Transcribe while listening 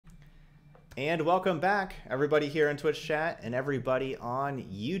And welcome back, everybody here in Twitch chat and everybody on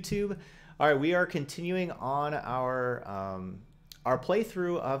YouTube. All right, we are continuing on our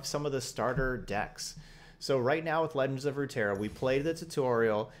playthrough of some of the starter decks. So right now with Legends of Runeterra, we played the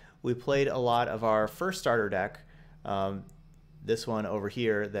tutorial. We played a lot of our first starter deck. This one over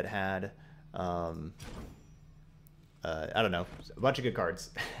here that had, I don't know, a bunch of good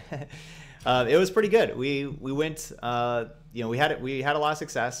cards. It was pretty good. We went, you know, we had a lot of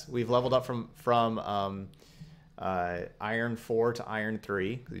success. We've leveled up from Iron 4 to Iron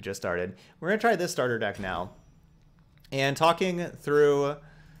 3 because we just started. We're gonna try this starter deck now, and talking through,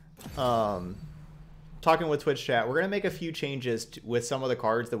 talking with Twitch chat, we're gonna make a few changes with some of the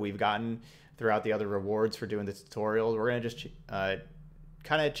cards that we've gotten throughout the other rewards for doing the tutorial. We're gonna just kind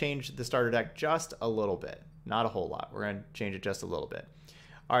of change the starter deck just a little bit, not a whole lot. We're gonna change it just a little bit.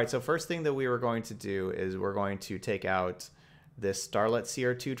 All right, so first thing that we were going to do is we're going to take out this Starlet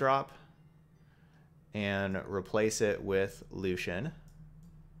Seer 2-drop and replace it with Lucian.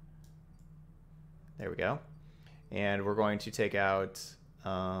 There we go. And we're going to take out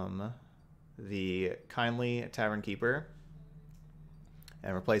the Kindly Tavern Keeper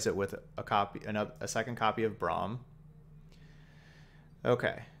and replace it with a second copy of Braum.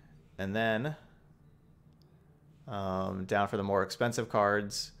 Okay, and then down for the more expensive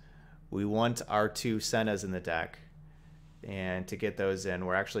cards, we want our 2 Sennas in the deck, and to get those in,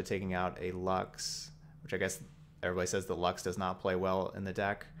 we're actually taking out a Lux, which I guess everybody says the Lux does not play well in the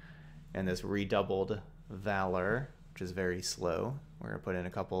deck, and this redoubled Valor, which is very slow. We're going to put in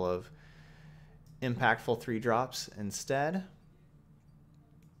a couple of impactful 3-drops instead.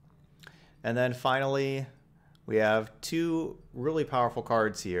 And then finally, we have 2 really powerful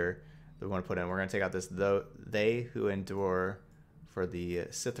cards here that we want to put in. We're going to take out this They Who Endure for the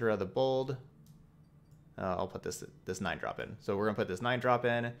Sithra the Bold. I'll put this 9-drop in. So we're going to put this 9-drop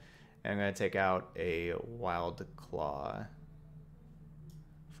in, and I'm going to take out a Wild Claw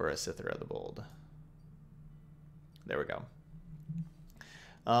for a Sithra the Bold. There we go.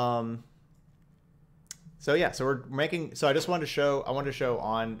 So yeah, so we're making, so I just wanted to show, I wanted to show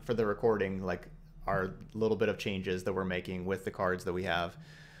on for the recording, like our little bit of changes that we're making with the cards that we have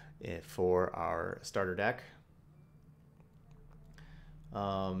for our starter deck.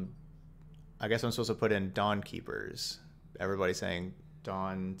 I guess I'm supposed to put in Dawn Keepers. Everybody's saying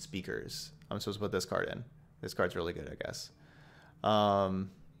Dawn Speakers. I'm supposed to put this card in. This card's really good, I guess. And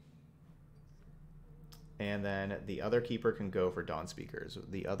then the other keeper can go for Dawn Speakers.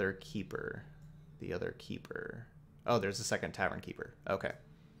 The other keeper. The other keeper. Oh, there's a second Tavern Keeper. Okay.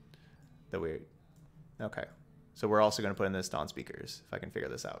 Okay. So we're also going to put in this Dawn Speakers, if I can figure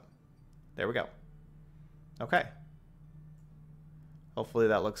this out. There we go. Okay. Hopefully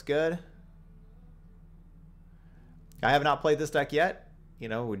that looks good. I have not played this deck yet. You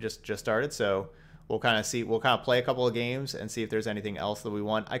know, we just started, so we'll kind of see. We'll kind of play a couple of games and see if there's anything else that we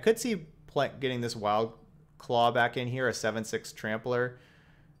want. I could see getting this Wild Claw back in here, a 7/6 Trampler,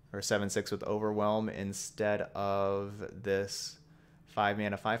 or 7/6 with Overwhelm instead of this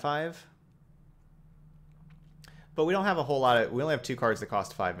 5-mana 5/5. But we don't have a whole lot of, we only have 2 cards that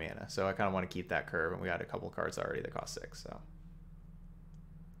cost 5 mana, so I kind of want to keep that curve, and we got a couple cards already that cost 6, so.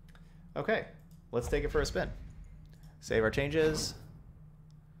 Okay, let's take it for a spin. Save our changes.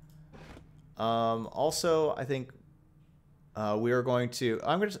 Also, I think we are going to,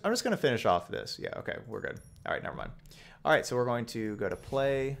 I'm just going to finish off this. Yeah, okay, we're good. All right, never mind. All right, so we're going to go to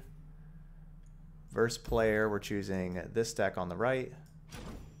play, verse player. We're choosing this deck on the right,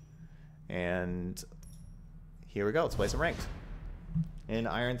 and here we go. Let's play some ranked in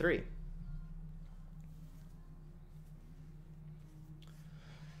Iron 3.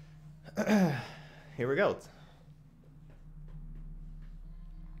 Here we go.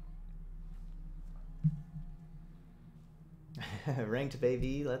 Ranked,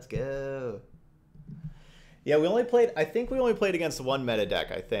 baby. Let's go. Yeah, we only played, I think we only played against one meta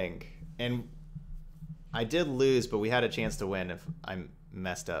deck, I think. And I did lose, but we had a chance to win if I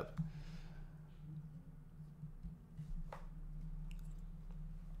messed up.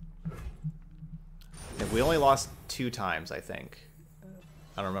 We only lost 2 times, I think.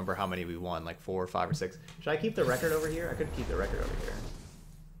 I don't remember how many we won, like 4 or 5 or 6. Should I keep the record over here? I could keep the record over here.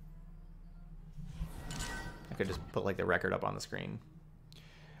 I could just put like the record up on the screen.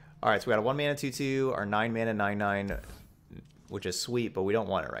 All right, so we got a 1-mana 2/2, our 9-mana 9/9, which is sweet, but we don't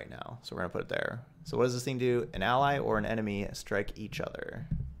want it right now, so we're gonna put it there. So what does this thing do? An ally or an enemy strike each other.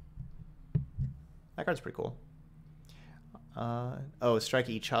 That card's pretty cool. Oh, strike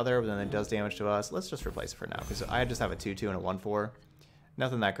each other, but then it does damage to us. Let's just replace it for now, because I just have a 2/2 and a 1/4.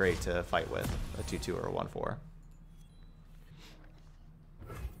 Nothing that great to fight with, a 2/2 or a 1/4.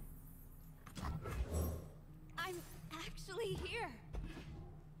 see here?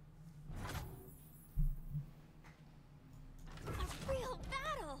 A real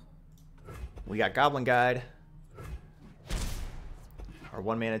battle. We got Goblin Guide. Our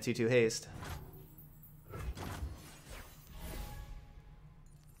 1-mana 2/2 haste.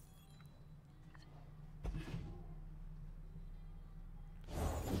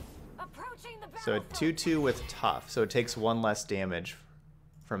 So a 2/2 with tough, so it takes 1 less damage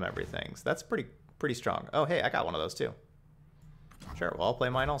from everything. So that's pretty strong. Oh hey, I got one of those too. Sure, well I'll play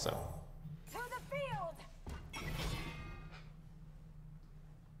mine also. To the field.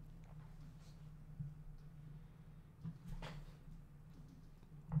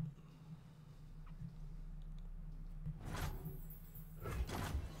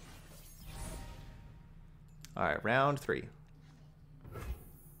 All right, round 3.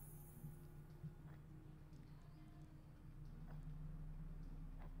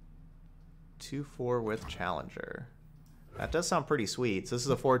 Two 4 with Challenger. That does sound pretty sweet. So this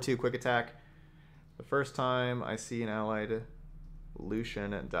is a 4/2 quick attack. The first time I see an allied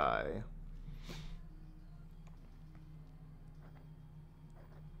Lucian die.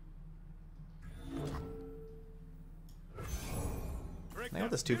 I have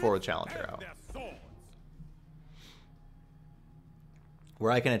this 2/4 with Challenger out,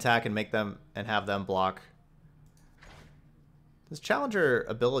 where I can attack and make them and have them block. This Challenger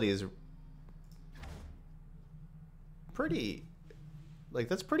ability is pretty, like,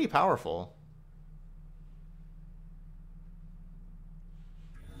 that's pretty powerful.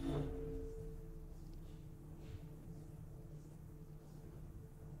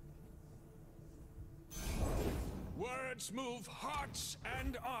 Words move hearts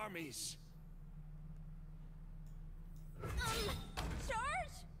and armies.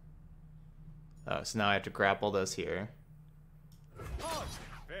 Charge. Oh, so now I have to grapple those here. Oh,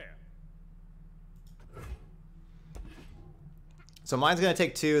 fair. So mine's going to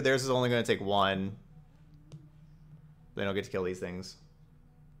take 2. Theirs is only going to take 1. They don't get to kill these things.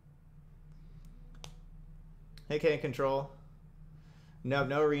 Hey, K Control. No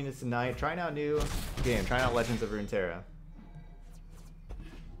arenas tonight. Trying out new game. Trying out Legends of Runeterra.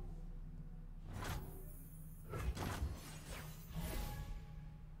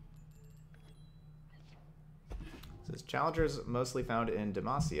 Says Challengers mostly found in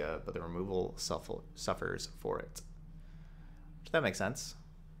Demacia, but the removal suffers for it. That makes sense,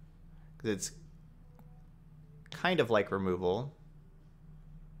 because it's kind of like removal.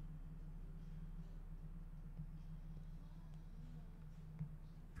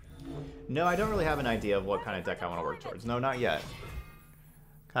 No, I don't really have an idea of what kind of deck I want to work towards. No, not yet.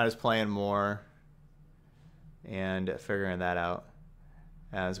 Kind of just playing more and figuring that out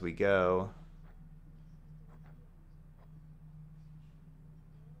as we go.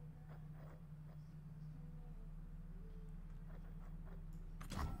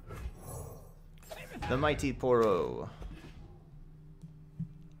 The Mighty Poro.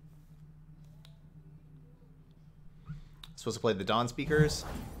 Supposed to play the Dawn Speakers.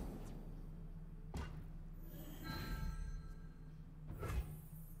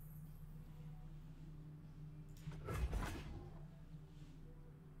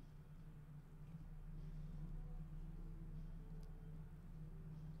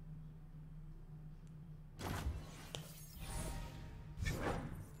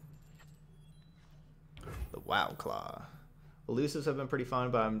 Wow, Claw. Elusives have been pretty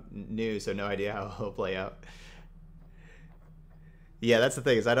fun, but I'm new, so no idea how it'll play out. Yeah, that's the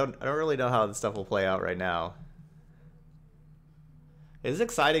thing, is I don't really know how this stuff will play out right now. It is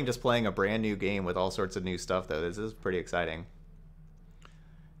exciting just playing a brand new game with all sorts of new stuff, though. This is pretty exciting.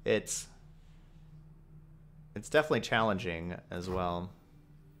 It's definitely challenging as well.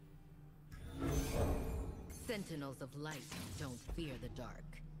 Sentinels of light don't fear the dark.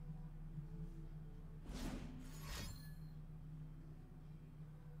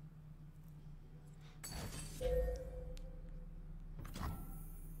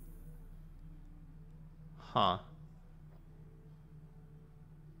 Huh.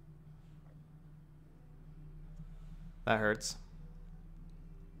 That hurts.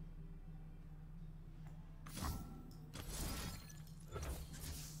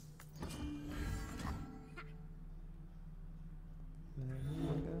 There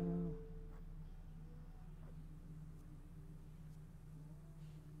we go.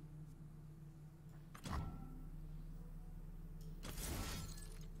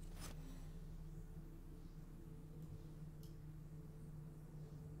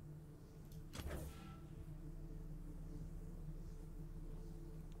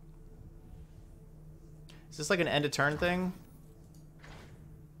 Is this like an end of turn thing?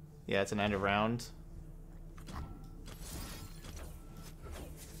 Yeah, it's an end of round.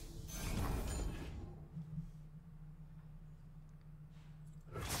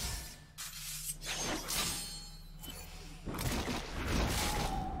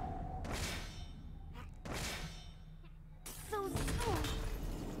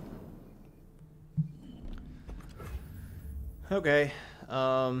 Okay.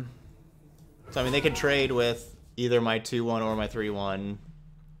 So I mean, they could trade with either my 2-1 or my 3-1.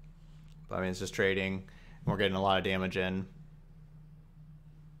 But I mean, it's just trading. We're getting a lot of damage in.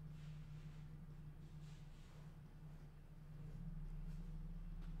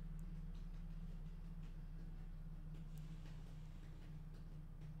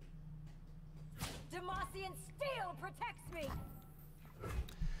 Demacia steel protects me.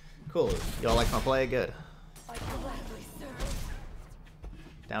 Cool. Y'all like my play? Good. I gladly serve.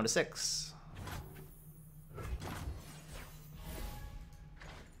 Down to 6.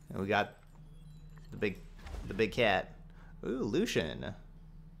 And we got the big cat. Ooh, Lucian.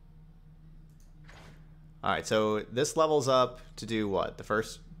 All right, so this levels up to do what? The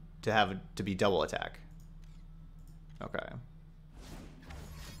first to be double attack. Okay.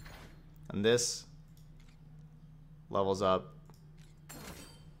 And this levels up.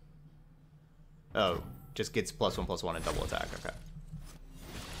 Oh, just gets +1/+1 and double attack. Okay.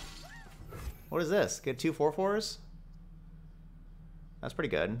 What is this? Get 2 4/4s? That's pretty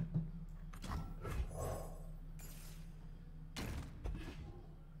good.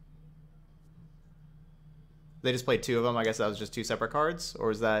 They just played 2 of them. I guess that was just 2 separate cards,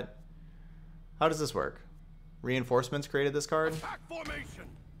 or is that? How does this work? Reinforcements created this card. Attack formation.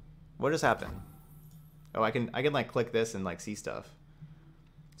 What just happened? Oh, I can like click this and like see stuff.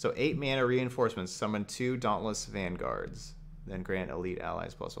 So 8 mana reinforcements summon 2 Dauntless Vanguards, then grant elite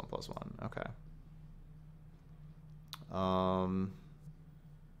allies +1/+1. Okay. I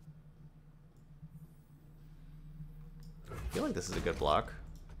feel like this is a good block.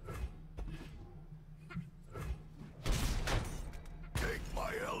 Take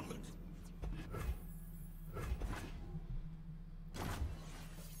my helmet.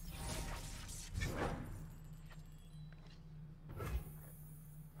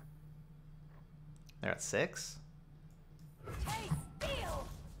 They're at 6. Hey, steel.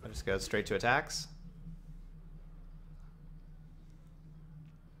 I'll just go straight to attacks.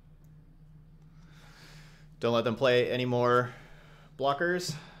 Don't let them play any more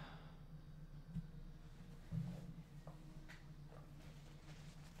blockers.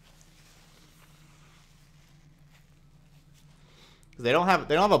 They don't have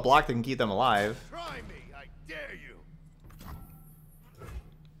a block that can keep them alive. Try me, I dare you.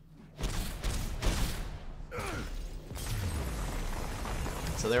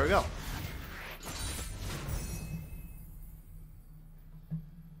 So there we go.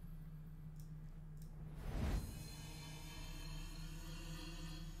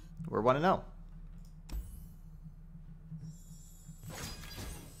 We're 1-0.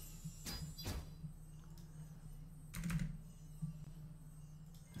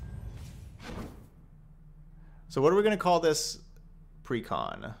 So what are we going to call this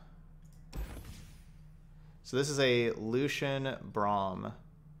precon? So this is a Lucian Braum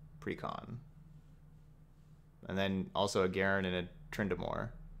precon. And then also a Garen and a Tryndamere.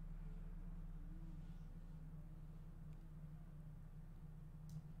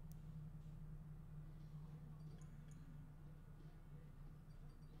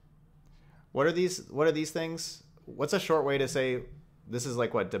 What are these things? What's a short way to say this is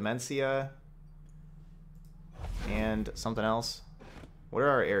like what, Demacia and something else? What are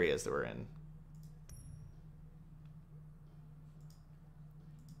our areas that we're in?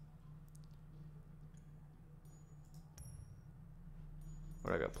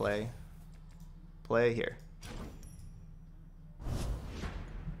 Where do I go? Play. Play here.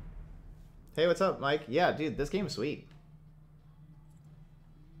 Hey, what's up, Mike? Yeah, dude, this game's sweet.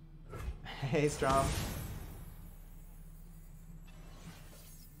 Hey, Strom.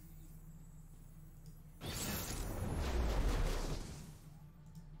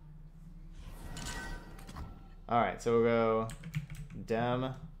 Alright, so we'll go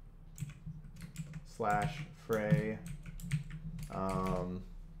Dem / Frey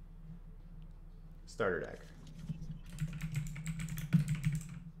starter deck.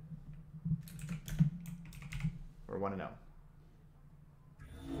 We're 1-0.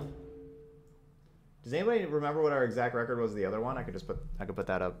 Does anybody remember what our exact record was the other one? I could put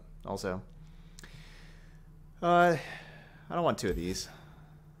that up also. I don't want 2 of these.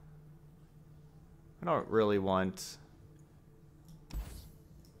 I don't really want... I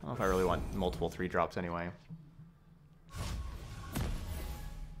don't know if I really want multiple 3-drops anyway.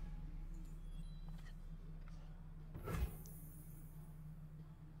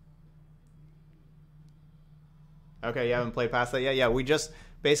 Okay, you haven't played past that yet? Yeah, we just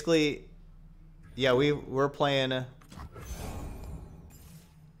basically... Yeah, we're playing...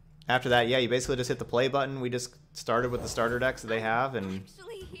 After that, yeah, you basically just hit the play button. We just started with the starter decks that they have, and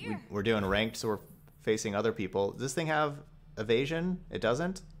we're doing ranked, so we're facing other people. Does this thing have evasion? It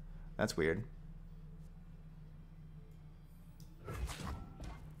doesn't? That's weird.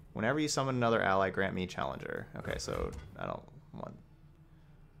 Whenever you summon another ally, grant me challenger. Okay, so I don't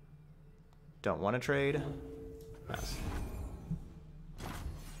want to trade. Pass.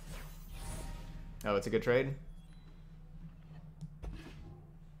 Oh, it's a good trade?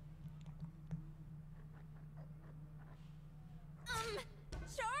 Charge?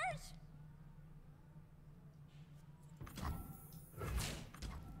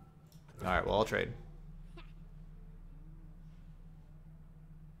 Alright, well, I'll trade.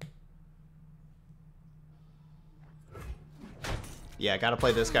 Yeah, gotta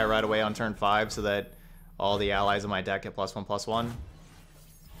play this guy right away on turn 5 so that all the allies in my deck get +1/+1.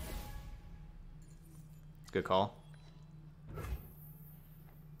 Good call.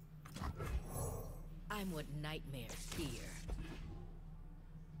 I'm what nightmares fear.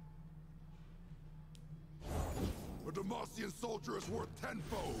 A Demacian soldier is worth 10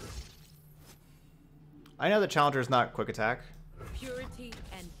 foes. I know the challenger is not quick attack. Purity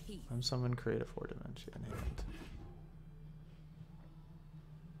and peace. I'm summon create a 4-dimension hand.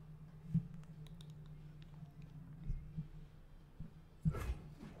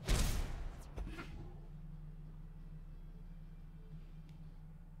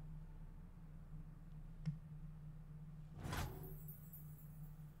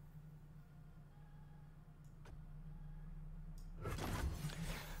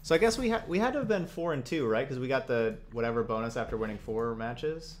 So I guess we had to have been 4-2, right? Because we got the whatever bonus after winning 4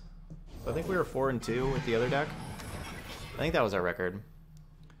 matches. So I think we were 4-2 with the other deck. I think that was our record.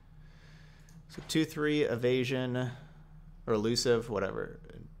 So 2-3 evasion or elusive, whatever,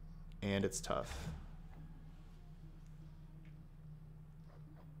 and it's tough.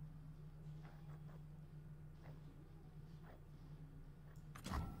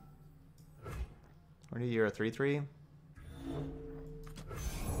 Where do you? You're a 3-3.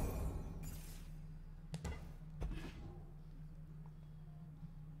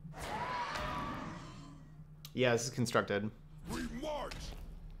 Yeah, this is constructed. We march!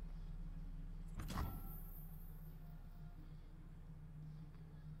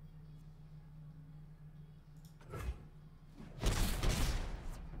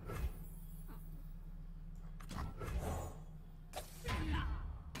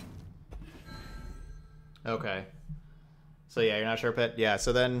 Okay. So yeah, you're not sure, Pit? Yeah,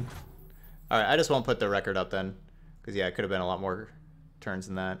 so then... Alright, I just won't put the record up then. Because yeah, it could have been a lot more turns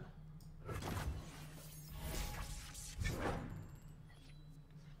than that.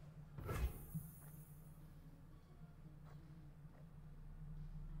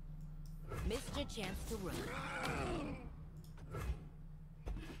 Missed your chance to run.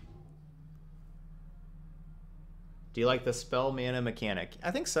 Do you like the spell mana mechanic?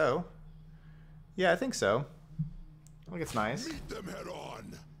 I think so. Yeah, I think so. I think it's nice. Meet them head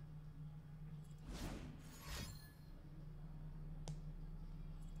on!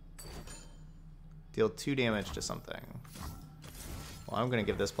 Deal 2 damage to something. Well, I'm gonna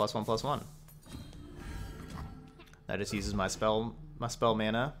give this +1/+1. That just uses my spell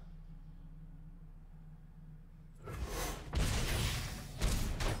mana.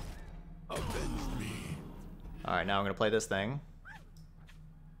 Avenge me! Alright, now I'm gonna play this thing.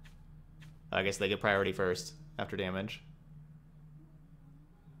 I guess they get priority first, after damage.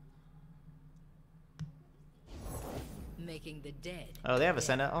 Making the dead. Oh, they have a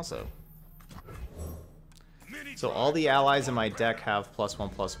Senate also. So all the allies in my deck have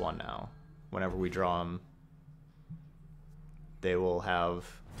 +1/+1 now. Whenever we draw them, they will have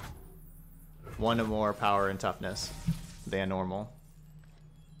 1 or more power and toughness than normal.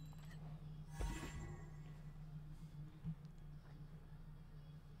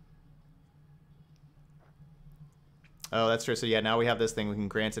 Oh, that's true. So yeah, now we have this thing. We can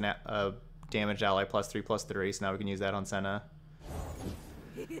grant a damaged ally +3/+3. So now we can use that on Senna.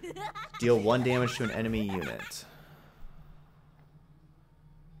 Deal 1 damage to an enemy unit.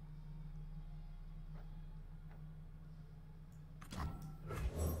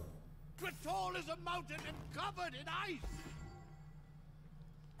 Tall as a mountain and covered in ice!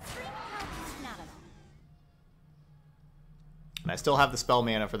 Not at all. And I still have the spell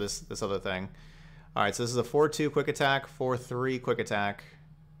mana for this other thing. Alright, so this is a 4-2 quick attack, 4-3 quick attack,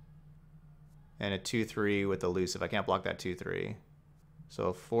 and a 2-3 with elusive. I can't block that 2-3. So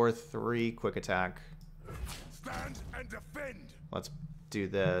a 4-3 quick attack. Stand and defend! Let's do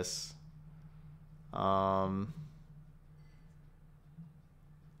this. Kind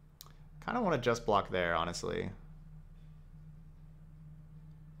of want to just block there, honestly.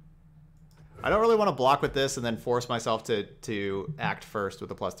 I don't really want to block with this and then force myself to act first with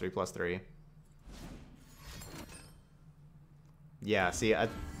a +3/+3. Yeah, see,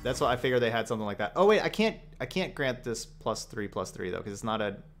 that's what I figured they had something like that. Oh wait, I can't grant this +3/+3 though, because it's not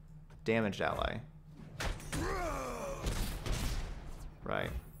a damaged ally.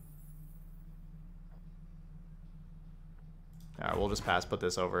 Right. Alright, we'll just pass, put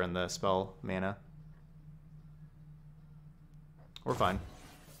this over in the spell mana. We're fine.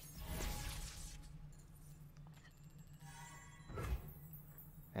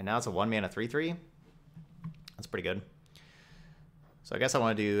 And now it's a 1 mana 3/3. That's pretty good. So I guess I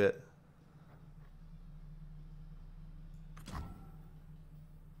want to do it.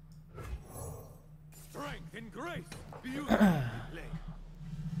 Strength and grace.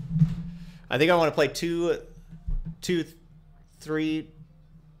 I think I want to play three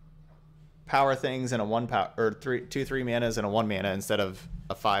power things and a 1 power, or 3 manas and a 1 mana instead of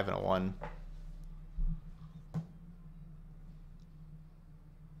a 5 and a 1.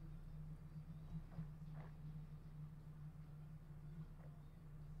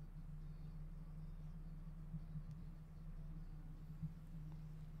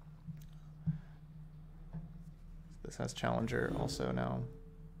 This has Challenger also now.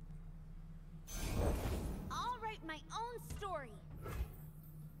 I'll write my own story.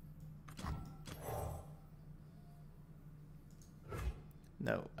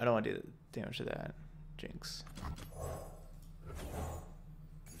 No, I don't want to do damage to that. Jinx.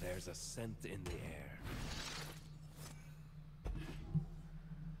 There's a scent in the air.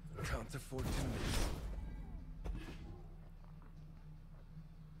 Can't afford to miss.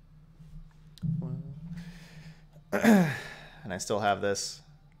 And I still have this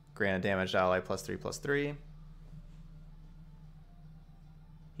granted damaged ally +3/+3.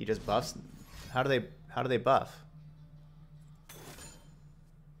 He just buffs. How do they buff?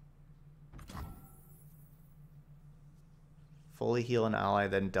 Fully heal an ally,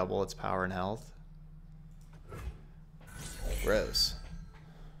 then double its power and health. Gross.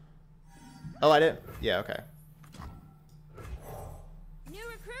 Oh, I did. Yeah, okay. New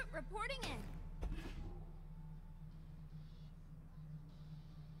recruit reporting in.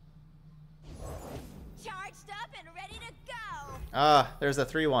 Charged up and ready to go. Ah, there's a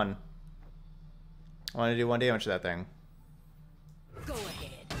 3/1. I want to do 1 damage to that thing. Go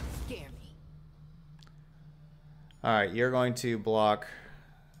ahead, scare me. Alright, you're going to block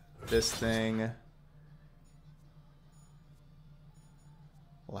this thing.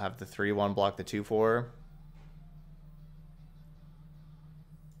 We'll have the 3/1 block the 2/4.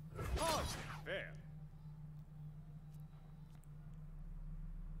 Oh, fair.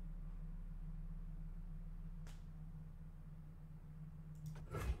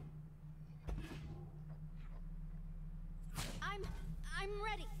 I'm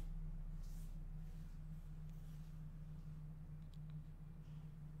ready.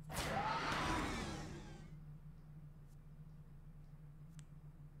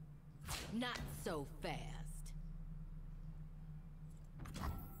 Not so fast.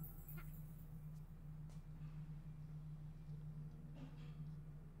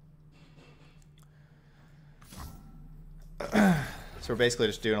 So we're basically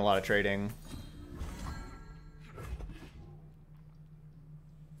just doing a lot of trading.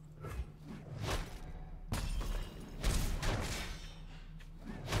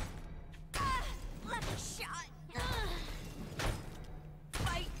 Left shot.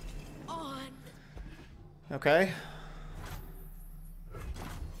 Fight on. Okay.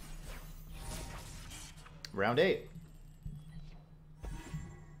 Round 8.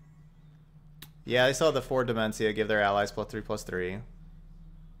 Yeah, I saw the 4 Demacia give their allies +3/+3.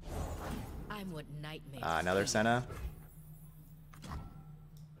 I'm what nightmares. Another Senna.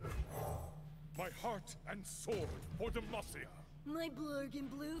 My heart and sword for Demacia. My blurg in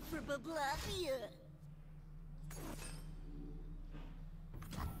blue for Bablavia.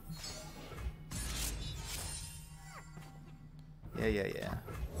 Yeah.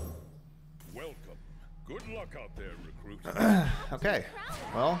 Welcome. Good luck out there, recruit. Okay.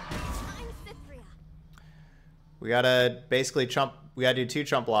 Well, I'm Cythria. we gotta basically chump. We gotta do 2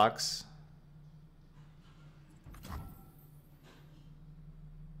 chump blocks.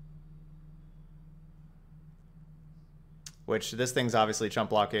 Which this thing's obviously chump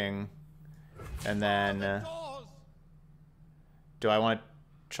blocking. And then do I want to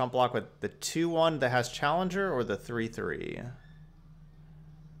chump block with the 2/1 that has Challenger or the 3/3?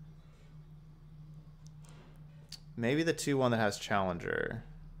 Maybe the 2/1 that has Challenger.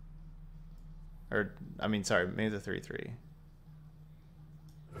 Or I mean, sorry, maybe the 3/3.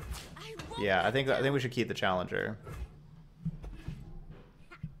 Yeah, I think we should keep the Challenger.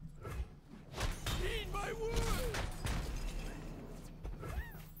 Heed my word.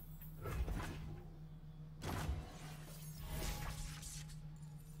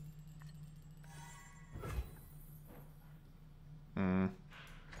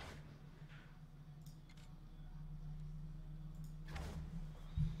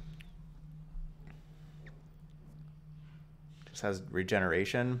 This has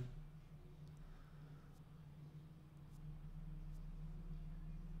regeneration.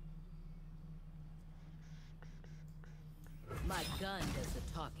 My gun does the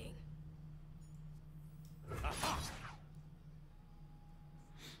talking.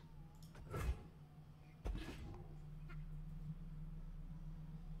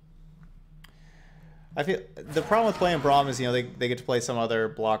 I feel the problem with playing Braum is, you know, they get to play some other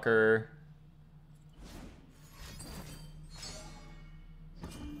blocker.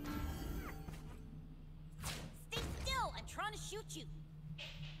 Stay still! I'm trying to shoot you.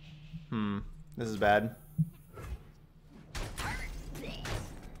 This is bad.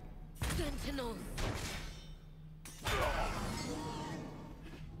 Sentinels.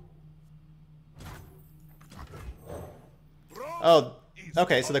 Oh,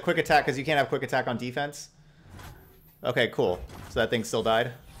 okay, so the quick attack, because you can't have quick attack on defense. Okay, cool. So that thing still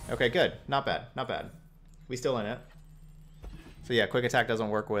died. Okay, good. Not bad. Not bad. We still in it. So yeah, quick attack doesn't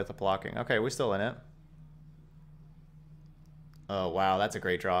work with blocking. Okay, we're still in it. Oh, wow, that's a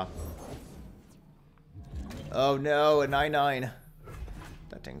great draw. Oh no, a 9/9.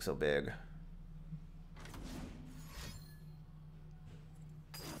 That thing's so big.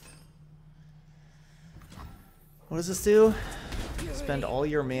 What does this do? Spend all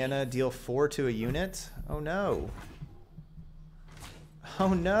your mana, deal 4 to a unit? Oh no.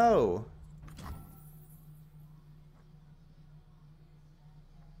 Oh no.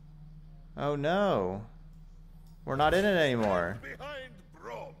 Oh no. We're not in it anymore. Behind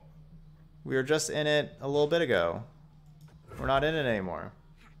Braum. We were just in it a little bit ago. We're not in it anymore.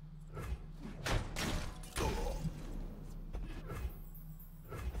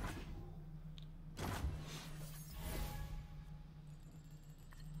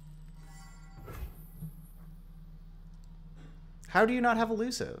 How do you not have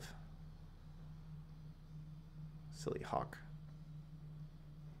elusive? Silly hawk.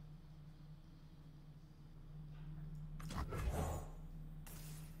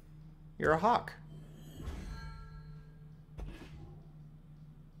 You're a hawk.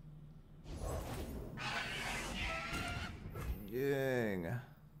 Dang.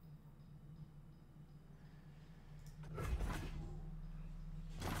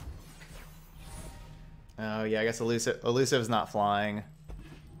 Oh yeah, I guess elusive's not flying.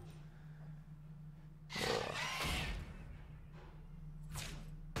 Ugh.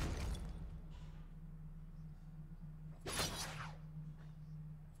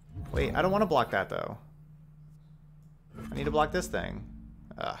 Wait, I don't want to block that though. I need to block this thing.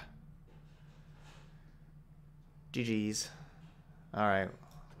 Ugh. GG's. Alright.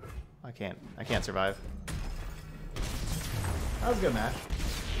 I can't survive. That was a good match.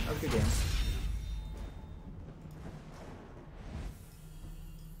 That was a good game.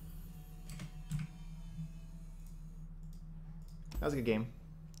 That was a good game.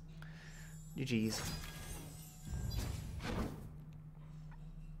 GG's.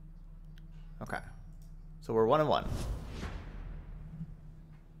 Okay. So we're 1-1.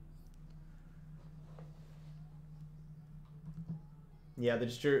 Yeah, they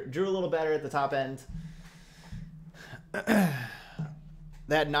just drew a little better at the top end. That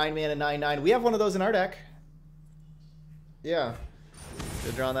 9-mana 9/9. We have one of those in our deck. Yeah. Could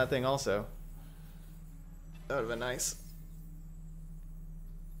have drawn that thing also. That would have been nice.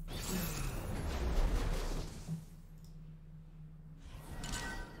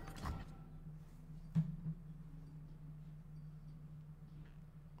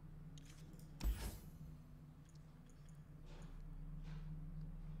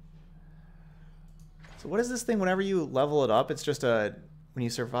 So what is this thing? Whenever you level it up, it's just a... When you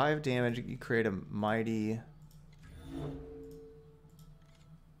survive damage, you create a mighty...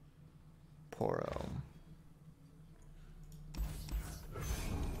 Poro.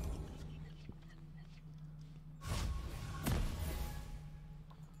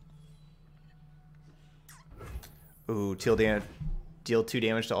 Ooh, deal 2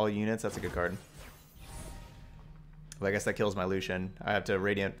 damage to all units. That's a good card. Well, I guess that kills my Lucian. I have to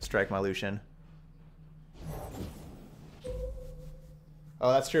Radiant Strike my Lucian.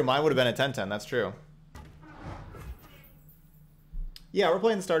 Oh, that's true. Mine would have been a 10/10. That's true. Yeah, we're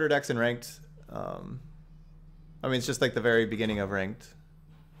playing starter decks in ranked. I mean, it's just like the very beginning of ranked.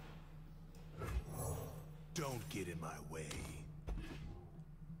 Don't get in my way.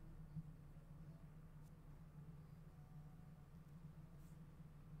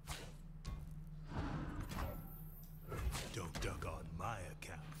 Don't duck on my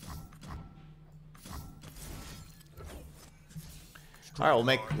account. All right,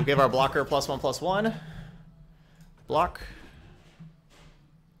 we'll give our blocker +1/+1. Block.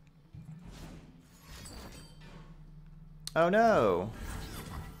 Oh no!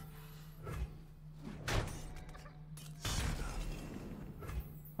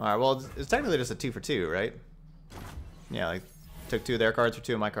 Alright, well, it's technically just a 2 for 2, right? Yeah, like, took 2 of their cards for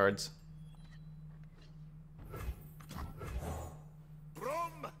 2 of my cards.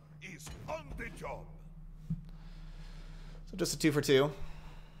 Braum is on the job. So just a 2 for 2.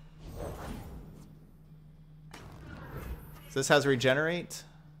 So this has regenerate.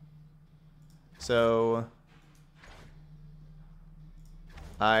 So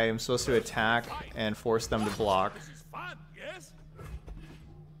I'm supposed to attack and force them to block. This is fun, yes?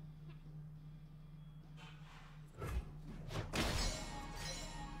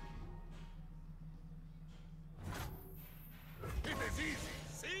 It is easy,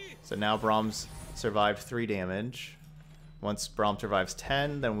 see? So now Braum's survived 3 damage. Once Braum survives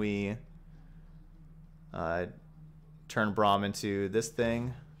 10, then we turn Braum into this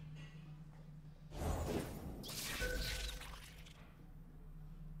thing.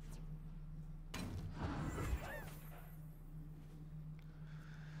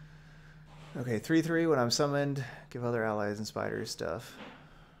 Okay, 3/3 when I'm summoned. Give other allies and spiders stuff.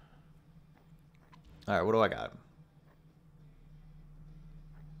 Alright, what do I got?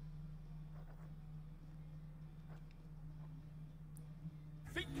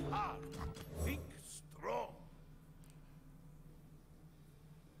 Think hard. Think strong.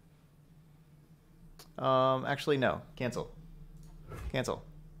 Actually, no. Cancel. Cancel.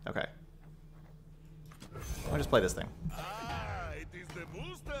 Okay. I'll just play this thing. Ah, it is the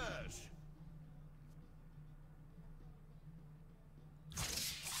mustache.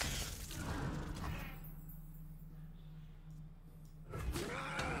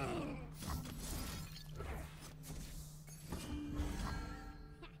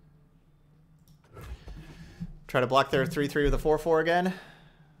 Try to block their 3/3 with a 4/4 again,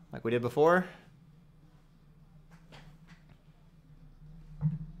 like we did before.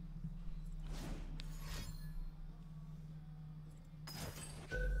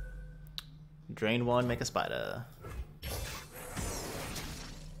 Drain 1, make a spider.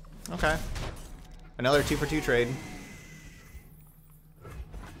 Okay. Another 2 for 2 trade.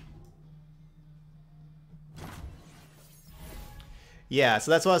 Yeah,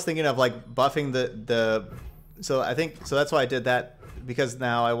 so that's what I was thinking of, like buffing the so I think so that's why I did that, because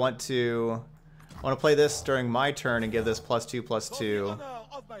now I want to play this during my turn and give this +2/+2.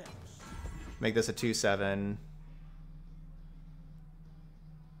 Make this a 2/7.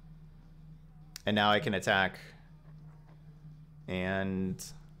 And now I can attack and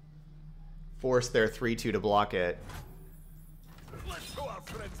force their 3/2 to block it. Let's show our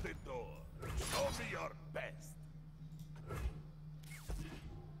friends the door. Show me your best.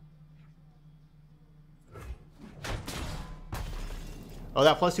 Oh,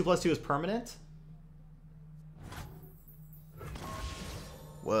 that +2/+2 is permanent?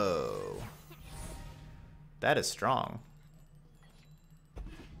 Whoa. That is strong.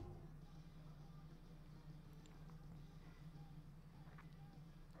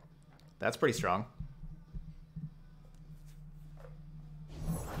 That's pretty strong.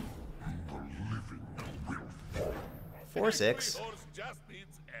 Four, 6. Horse just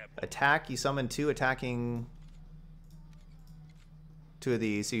needs ammo. Attack, you summon 2 attacking 2 of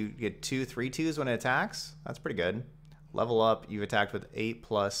these. So you get 2 3/2s when it attacks. That's pretty good. Level up, you've attacked with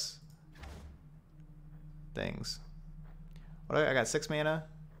 8+ things. What do I got 6 mana?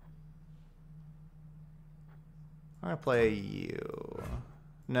 I'm gonna play you.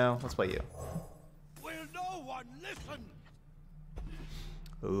 No, let's play you. Will no one listen?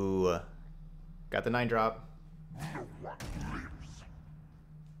 Ooh. Got the 9-drop.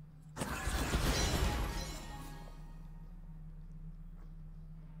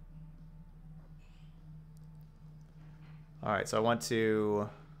 Alright, so I want to...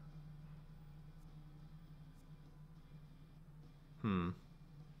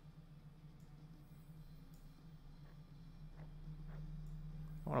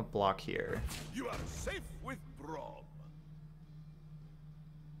 I want to block here. You are safe with Braum.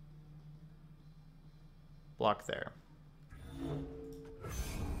 Block there.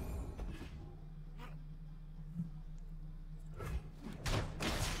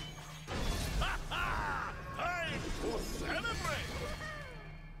 Time to celebrate.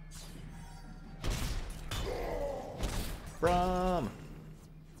 Braum!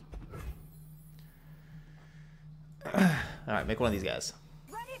 Alright, make one of these guys.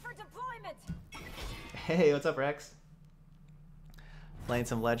 Ready for deployment. Hey, what's up, Rex? Playing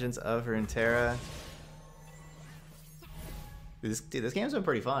some Legends of Runeterra. Dude, this game's been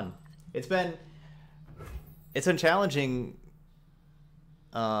pretty fun. It's been challenging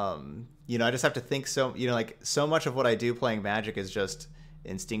You know, I just have to think so, you know, like so much of what I do playing Magic is just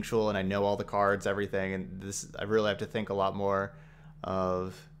instinctual, and I know all the cards, everything, and this I really have to think a lot more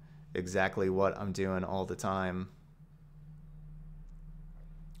of exactly what I'm doing all the time.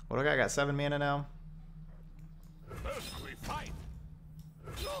 What do I got? I got 7 mana now. First we fight.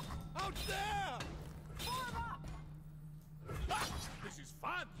 Look out there! Form up! Ah, this is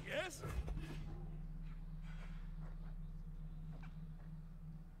fun, yes?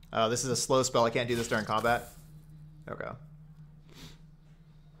 Oh, this is a slow spell. I can't do this during combat. Okay.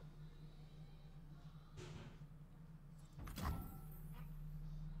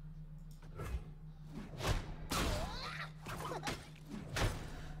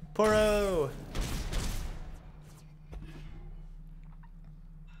 Poro!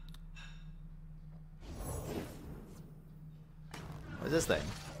 What is this thing?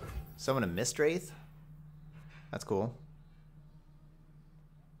 Summon a Mist Wraith? That's cool.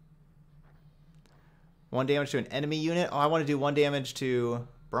 1 damage to an enemy unit. Oh, I want to do 1 damage to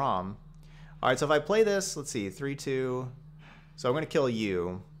Braum. Alright, so if I play this, let's see, 3-2. So I'm going to kill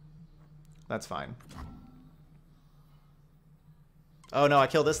you. That's fine. Oh no, I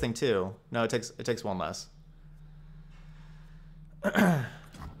kill this thing too. No, it takes 1 less. Oh,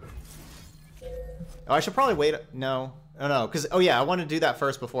 I should probably wait. No. Oh no, because, oh yeah, I want to do that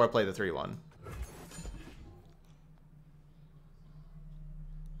first before I play the 3-1.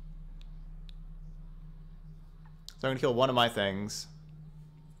 So I'm going to kill one of my things.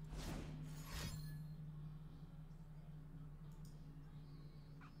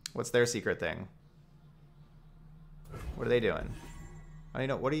 What's their secret thing? What are they doing? I don't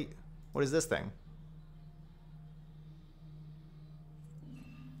know. What is this thing?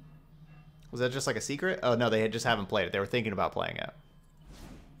 Was that just like a secret? Oh no, they just haven't played it. They were thinking about playing it.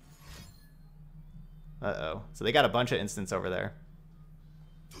 Uh-oh. So they got a bunch of instants over there.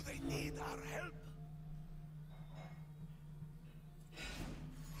 Do they need our help?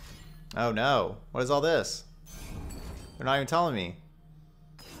 Oh no. What is all this? They're not even telling me.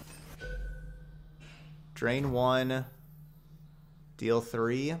 Drain 1. Deal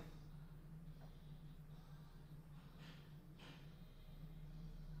 3.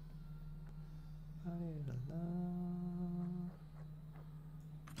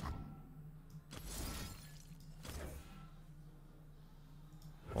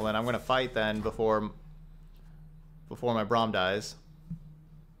 Well then I'm gonna fight then before my Braum dies.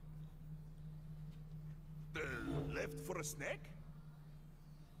 Left for a snack?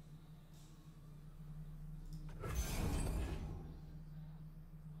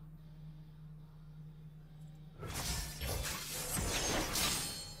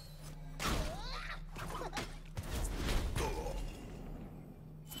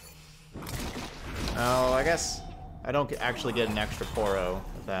 Oh, I guess I don't actually get an extra Poro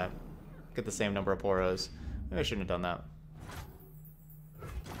with that. Get the same number of Poros. Maybe I shouldn't have done that.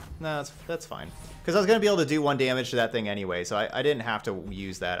 No, that's fine. Because I was going to be able to do 1 damage to that thing anyway, so I didn't have to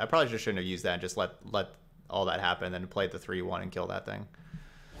use that. I probably just shouldn't have used that and just let all that happen and then play the 3-1 and kill that thing.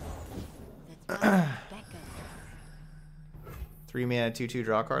 3 mana, 2/2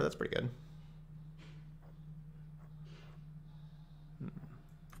 draw card. That's pretty good.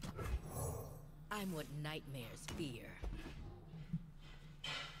 I'm what nightmares fear.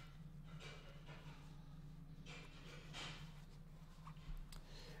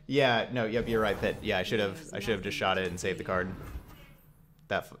 Yeah, no, yep, you're right, Pit. Yeah, I should have just shot it and saved the card.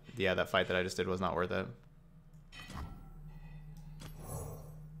 That fight that I just did was not worth it.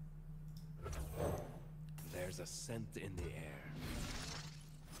 There's a scent in the air.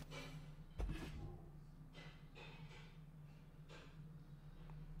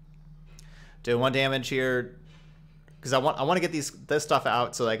 Doing 1 damage here because I want to get this stuff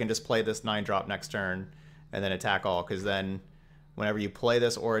out so that I can just play this 9-drop next turn and then attack all, because then whenever you play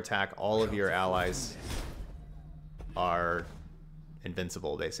this or attack, all of your allies are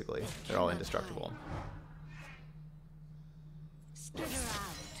invincible, basically. They're all indestructible. Skitter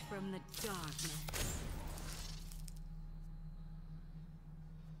out from the darkness.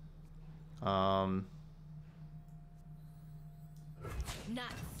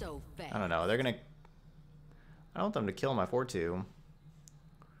 Not so fast. I don't know. They're gonna. I don't want them to kill my 4/2.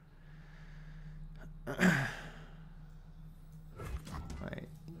 Right.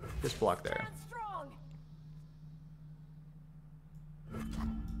 Just block there. Strong.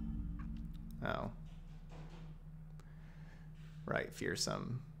 Oh. Right,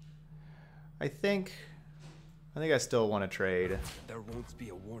 fearsome. I think I still want to trade. There won't be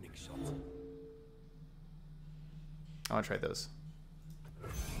a warning shot. I want to trade those.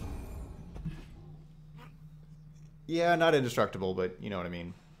 Yeah, not indestructible, but you know what I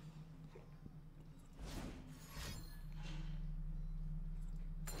mean.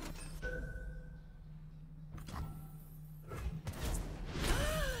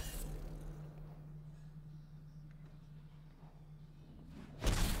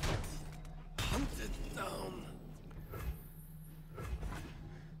 Hunted down.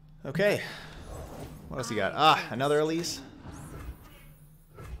 Okay. What else you got? Ah, another Elise.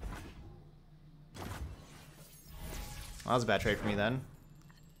 Well, that was a bad trade for me then.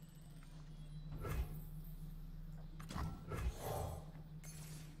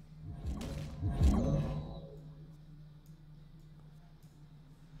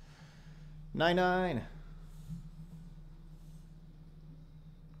 Nine.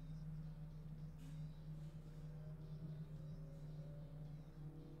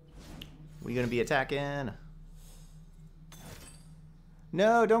 We gonna be attacking?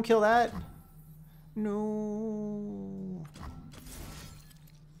 No, don't kill that. No.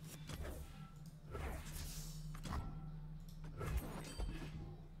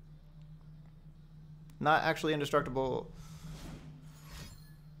 Not actually indestructible.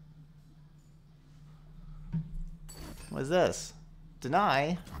 What is this?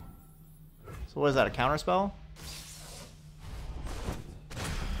 Deny? So what is that, a counter spell?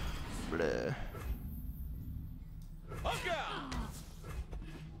 Bleh.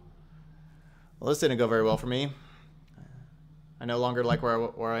 Well, this didn't go very well for me. I no longer like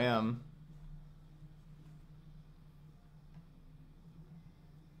where I am.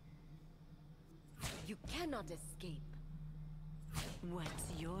 You cannot escape.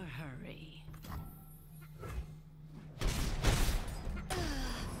 What's your hurry?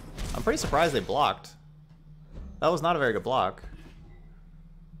 I'm pretty surprised they blocked. That was not a very good block.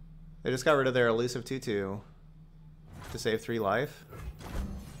 They just got rid of their elusive 2/2 to save 3 life.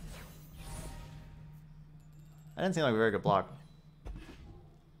 That didn't seem like a very good block.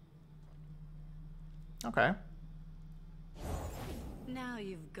 Okay. Now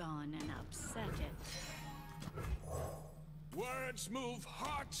you've gone and upset it. Words move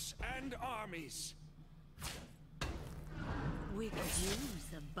hearts and armies. We could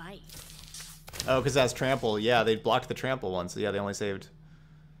use a bite. Oh, because that's trample. Yeah, they blocked the trample one, so yeah, they only saved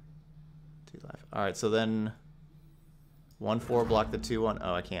 2 life. Alright, so then 1/4 block the 2/1.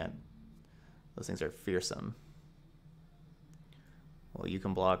 Oh, I can't. Those things are fearsome. Well, you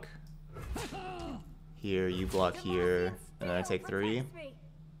can block here, you block here, and then I take 3.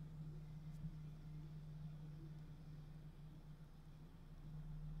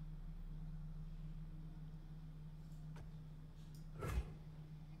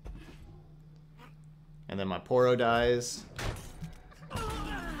 And then my Poro dies.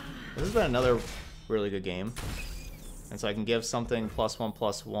 This has been another really good game. And so I can give something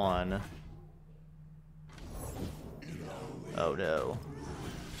 +1/+1. Oh no.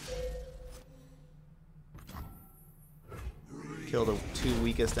 Kill the 2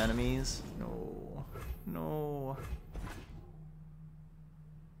 weakest enemies. No. No.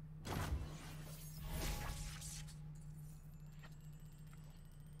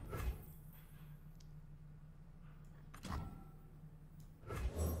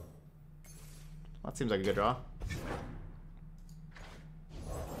 That seems like a good draw.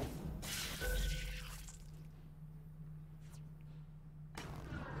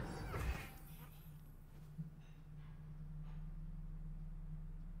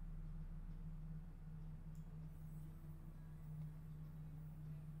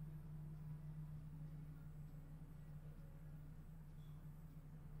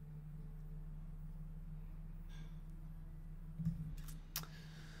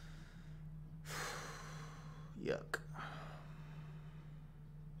 Yuck.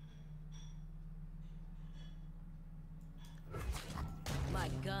 My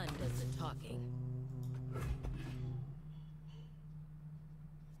gun does the talking.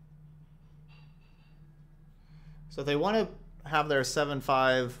 So if they want to have their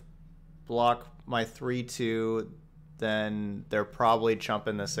 7/5 block my 3/2, then they're probably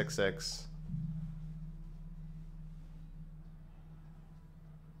chumping the 6/6.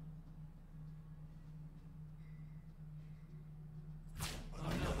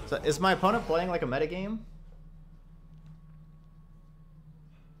 So is my opponent playing like a metagame?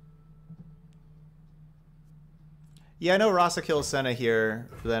 Yeah, I know Rasa kills Senna here.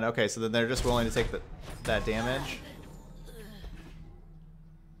 Then okay, so then they're just willing to take that damage.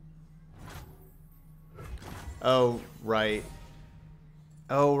 Oh right.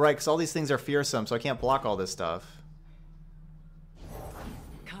 Oh right, because all these things are fearsome, so I can't block all this stuff.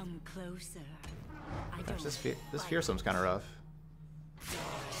 Come closer. I Gosh, don't this fearsome's kind of rough.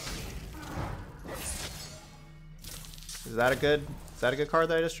 Is that a good card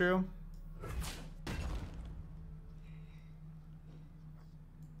that I just drew?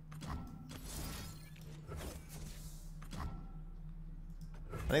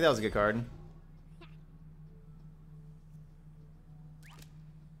 I think that was a good card.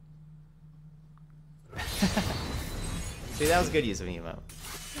 See, that was a good use of an emote.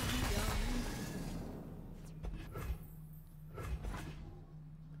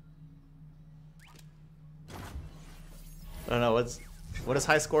 I don't know, what does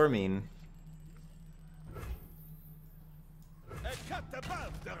high score mean?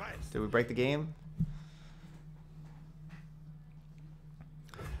 Did we break the game?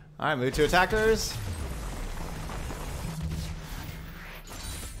 Alright, move to attackers.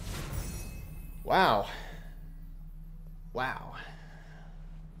 Wow. Wow.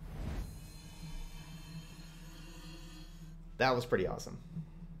 That was pretty awesome.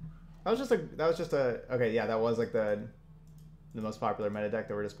 That was just a okay, yeah, that was like the most popular meta deck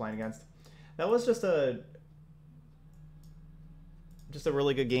that we're just playing against. That was just a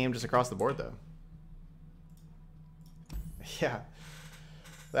really good game just across the board though. Yeah.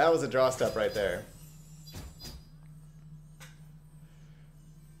 That was a draw step right there.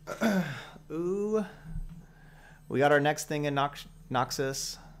 Ooh. We got our next thing in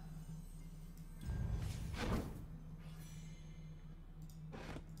Noxus.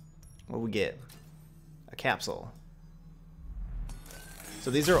 What do we get? A capsule. So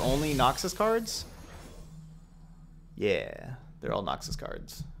these are only Noxus cards? Yeah, they're all Noxus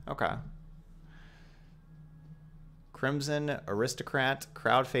cards. Okay. Crimson, Aristocrat,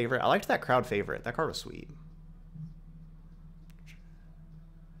 Crowd Favorite. I liked that Crowd Favorite. That card was sweet.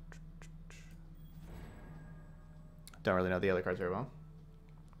 Don't really know the other cards very well.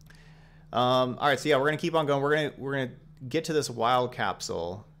 All right, so yeah, we're gonna keep on going. We're gonna get to this wild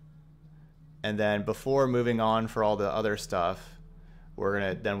capsule, and then before moving on for all the other stuff,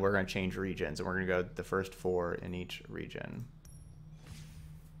 we're gonna change regions, and we're gonna go the first 4 in each region.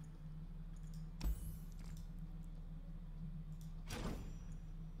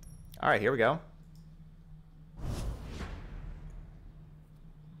 All right, here we go.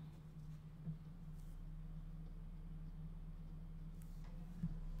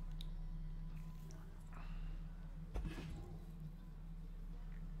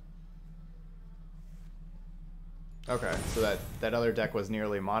 Okay, so that other deck was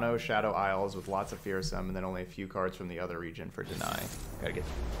nearly mono Shadow Isles with lots of fearsome, and then only a few cards from the other region for deny. Gotta get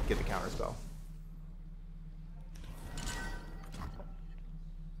the counter spell.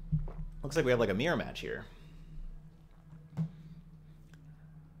 Looks like we have like a mirror match here.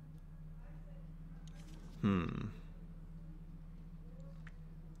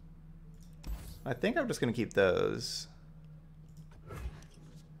 I think I'm just gonna keep those.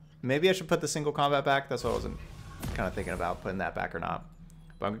 Maybe I should put the single combat back. That's what I wasn't kind of thinking about, putting that back or not.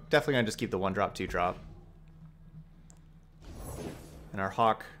 But I'm definitely gonna just keep the 1-drop, 2-drop. And our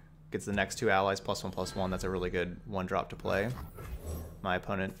Hawk gets the next 2 allies +1/+1. That's a really good 1-drop to play. My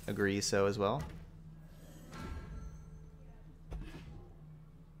opponent agrees so as well.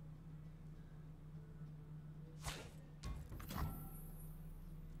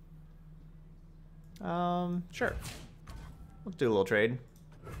 Sure. Let's do a little trade.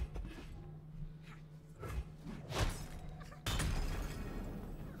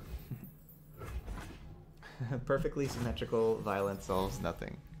 Perfectly symmetrical violence solves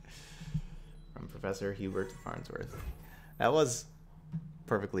nothing. From Professor Hubert Farnsworth. That was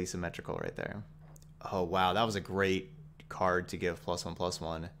perfectly symmetrical right there. Oh wow, that was a great card to give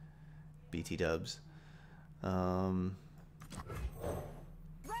 +1/+1 BT dubs. Ready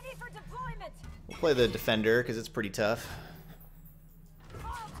for deployment. We'll play the defender because it's pretty tough.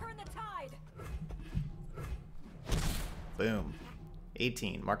 I'll turn the tide. Boom.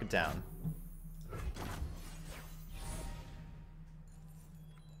 18. Mark it down.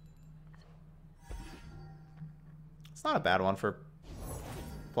 It's not a bad one for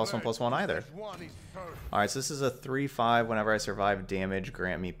 +1/+1 either. Alright, so this is a 3/5. Whenever I survive damage,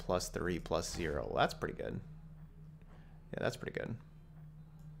 grant me +3/+0. Well, that's pretty good. Yeah, that's pretty good.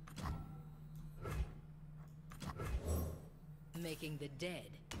 Making the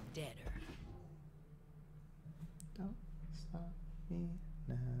dead deader. Don't stop me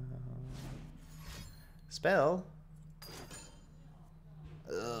now. Spell?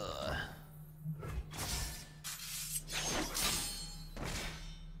 Ugh.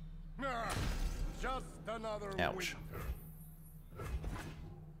 Just another Ouch.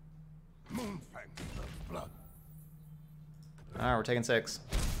 Moonfang blood. Alright, we're taking 6.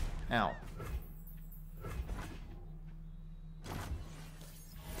 Ow.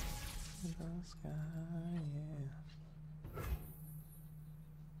 The sky, yeah.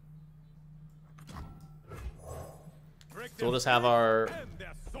 So we'll just have our and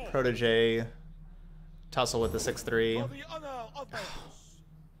their sword protege tussle with the 6-3. for the honor of others.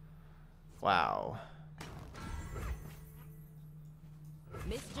 Wow.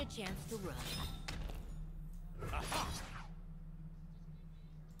 Missed your chance to run.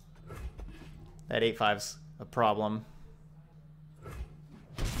 That 8-5's a problem.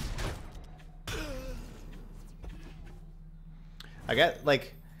 I get,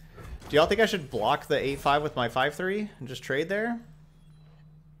 like, do y'all think I should block the 8-5 with my 5-3 and just trade there?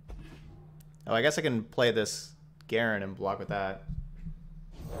 Oh, I guess I can play this Garen and block with that.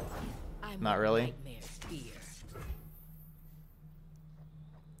 I'm Not what really. nightmares fear.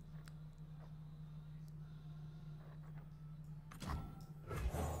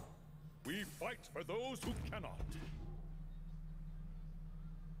 We fight for those who cannot.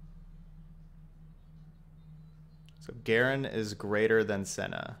 So Garen is greater than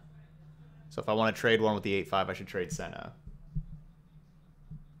Senna. So if I want to trade one with the 8-5, I should trade Senna.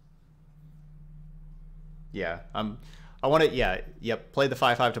 Yeah, I want to, yeah, yep, play the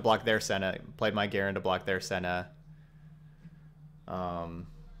 5-5 to block their Senna, play my Garen to block their Senna. You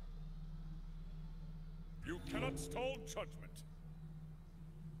cannot stall judgment.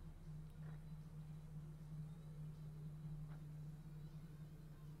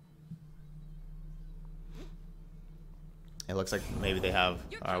 It looks like maybe they have,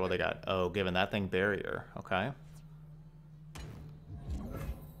 all right, well, they got, oh, given that thing barrier, okay.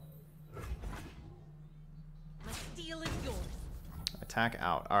 My steel is yours. Attack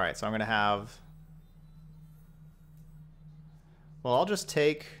out. All right, so I'm going to have, well, I'll just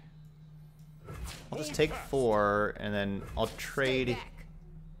take 4, and then I'll Stay trade back.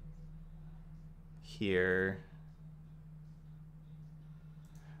 here.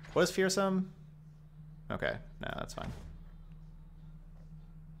 What is fearsome? Okay, no, that's fine.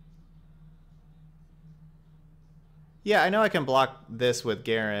 Yeah, I know I can block this with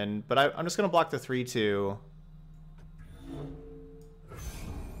Garen, but I'm just going to block the 3-2.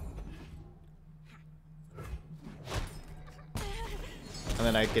 And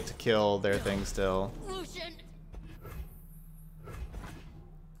then I get to kill their thing still. Lucian.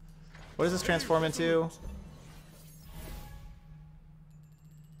 What does this transform into?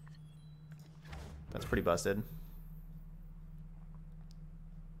 That's pretty busted.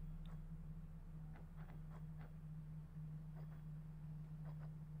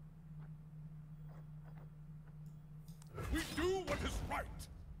 We do what is right.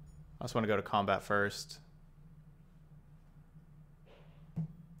 I just want to go to combat first.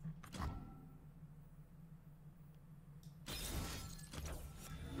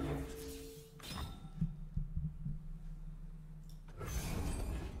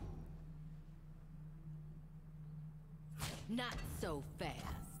 Not so fast.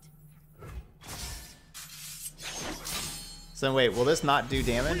 So wait, will this not do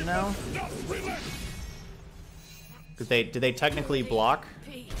damage now? Just relax. Did they technically block?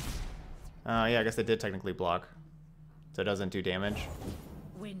 Peace. Yeah, I guess they did technically block. So it doesn't do damage.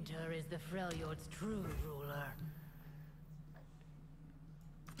 Winter is the Freljord's true ruler.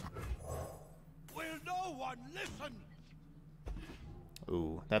 Will no one listen?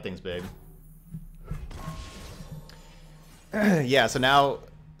 Ooh, that thing's big. Yeah, so now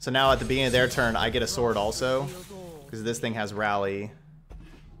at the beginning of their turn, I get a sword also, because this thing has rally.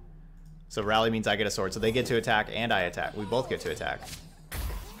 So rally means I get a sword. So they get to attack and I attack. We both get to attack.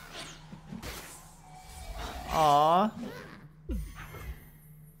 Aww.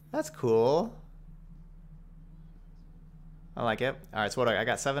 That's cool. I like it. Alright, so what I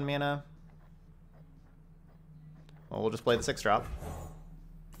got 7 mana. Well, we'll just play the 6-drop.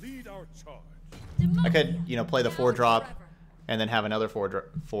 Lead our charge. I could, you know, play the 4-drop and then have another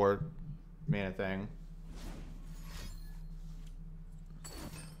 4 mana thing.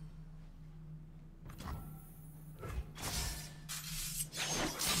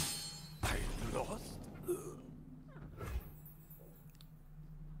 I lost.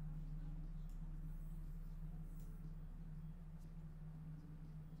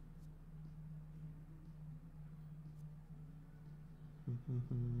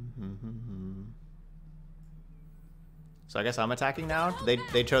 So I guess I'm attacking now.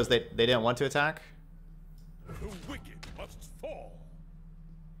 They chose they didn't want to attack. The wicked must fall.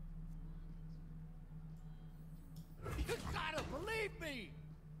 You gotta believe me.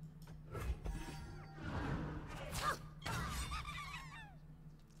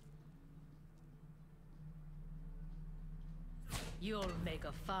 You'll make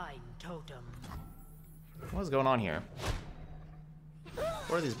a fine totem. What is going on here?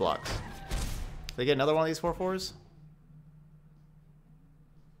 What are these blocks? They get another one of these 4/4s?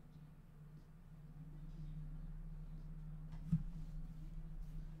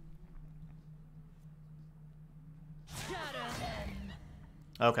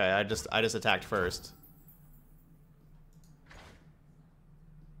 Okay, I just attacked first.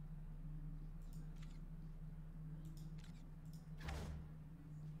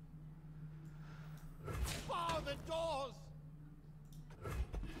 Bar the doors!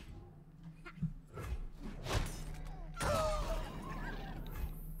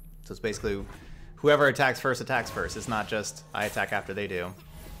 So it's basically whoever attacks first attacks first. It's not just I attack after they do.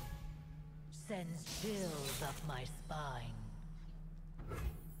 Sends chills up my spine.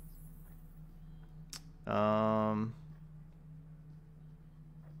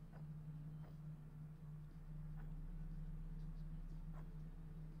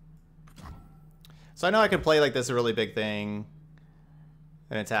 So I know I could play like this a really big thing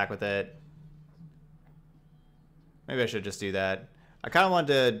and attack with it. Maybe I should just do that. I kind of wanted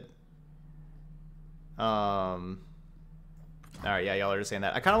to... Alright, yeah, y'all are just saying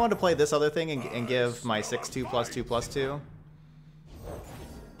that. I kind of wanted to play this other thing and give my 6/2 +2 +2.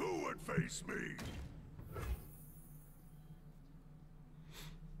 Who would face me?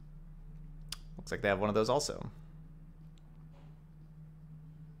 Looks like they have one of those also.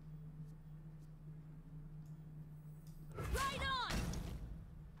 Right on.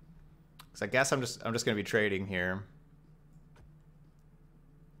 So I guess I'm just gonna be trading here.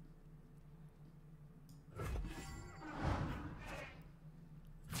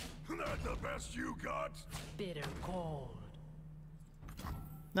 Not the best you got? Bitter cold.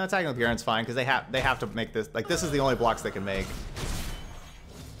 No, attacking with Garen's fine because they have to make this, like, this is the only blocks they can make.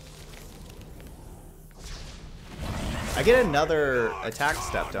 I get another attack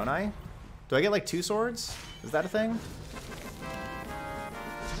step, don't I? Do I get like 2 swords? Is that a thing?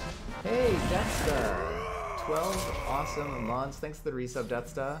 Hey, Deathsta! 12 awesome months. Thanks for the resub,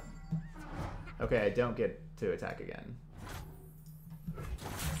 Deathsta. Okay, I don't get to attack again.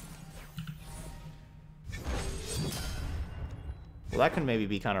 Well, that can maybe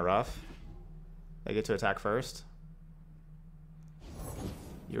be kind of rough. I get to attack first.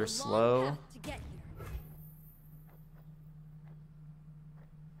 You're slow. Long path to get here.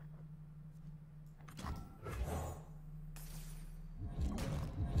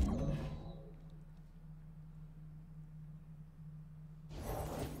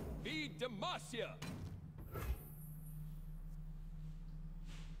 Be Demacia!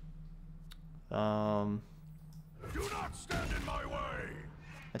 Do not stand in my way!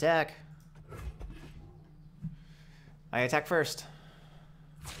 Attack. I attack first.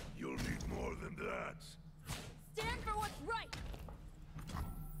 You'll need more than that. Stand for what's right.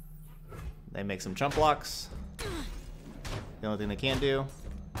 They make some jump blocks. The only thing they can do.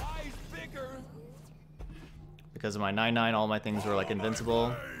 Eyes bigger! Because of my 9/9, all my things were like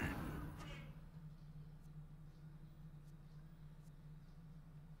invincible.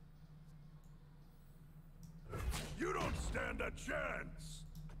 You don't stand a chance!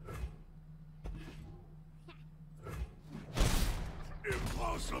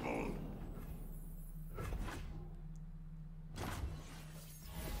 Impossible!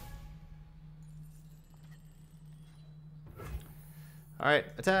 Alright,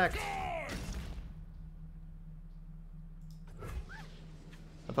 attack.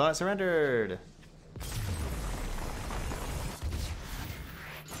 Opponent surrendered.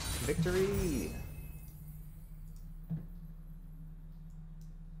 Victory.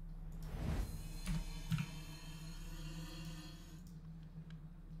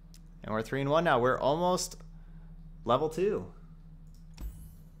 And we're 3-1 now. We're almost level 2.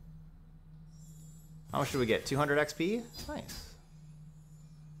 How much do we get? 200 XP? Nice.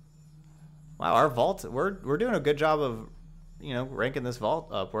 Wow, our vault, we're doing a good job of, you know, ranking this vault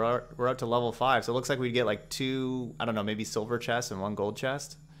up. We're up to level 5, so it looks like we'd get like 2, I don't know, maybe silver chests and 1 gold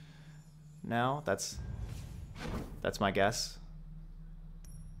chest. Now, that's my guess.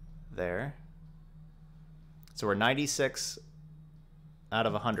 There. So we're 96 out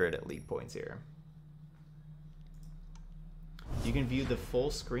of 100 at league points here. You can view the full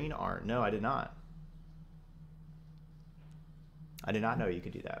screen art. No, I did not. I did not know you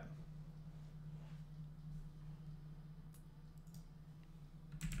could do that.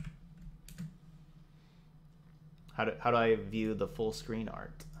 How do I view the full screen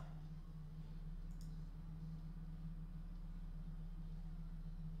art?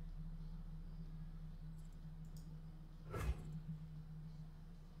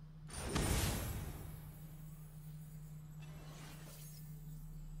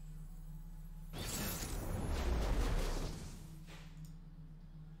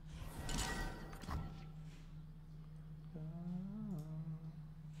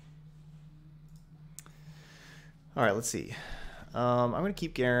 All right, let's see. I'm going to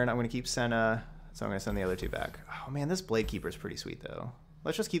keep Garen. I'm going to keep Senna. So I'm going to send the other 2 back. Oh, man, this Blade Keeper is pretty sweet, though.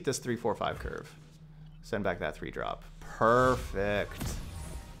 Let's just keep this 3-4-5 curve. Send back that 3-drop. Perfect.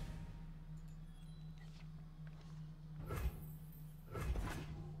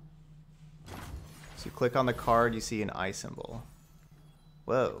 So you click on the card, you see an eye symbol.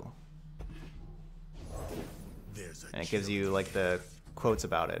 Whoa. And it gives you like the quotes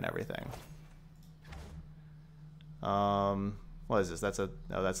about it and everything. What is this? Oh,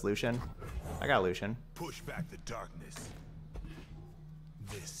 that's Lucian. I got Lucian. Push back the darkness.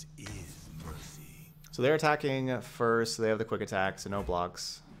 This is mercy. So they're attacking first. So they have the quick attack, so no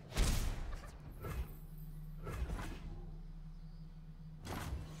blocks.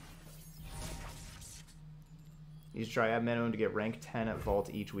 You should try at minimum to get rank 10 at Vault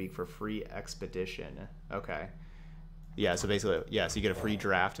each week for free expedition. Okay. Yeah, so basically, yeah, so you get a free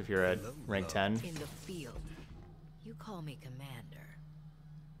draft if you're at rank 10. In the field, you call me commander.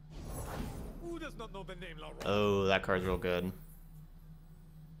 Who does not know the name Laurent? Oh, that card's real good.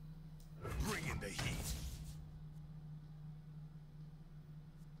 Bring in the heat.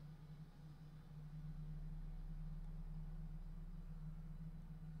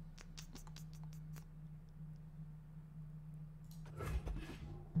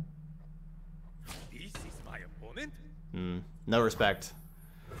 This is my opponent. No respect.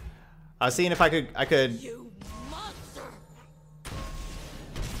 I was seeing if I could. You monster!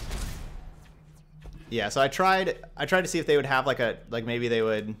 Yeah, so I tried to see if they would have like maybe they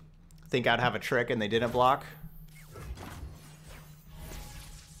would think I'd have a trick and they didn't block.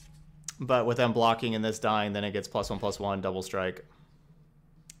 But with them blocking and this dying, then it gets +1/+1, double strike,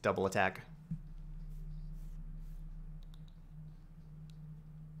 double attack.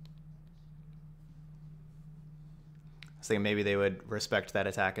 I was thinking maybe they would respect that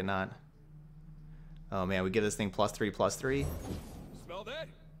attack and not. Oh man, we give this thing +3/+3. Smell that?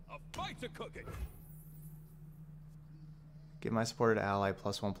 A fight's a cooking. Give my supported ally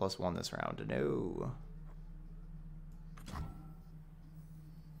 +1/+1 this round. No.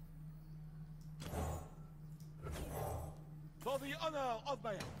 For the honor of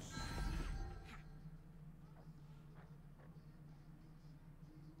my house.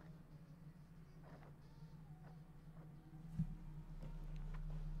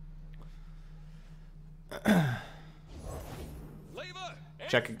 Flavor and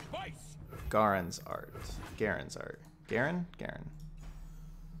Check spice. Garen's art. Garen's art. Garen? Garen.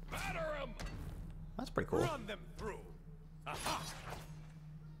 Batter 'em. That's pretty cool. Run them through. Aha.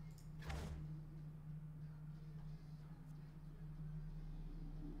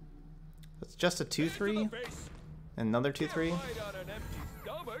 It's just a 2/3. To the face. Another 2/3. Can't fight on an empty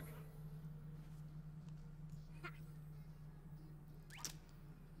stomach.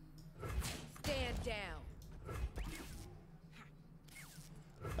 Stand down.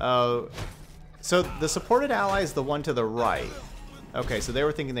 Oh, so the supported ally is the one to the right. Okay, so they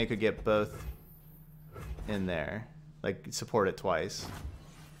were thinking they could get both in there, like support it twice,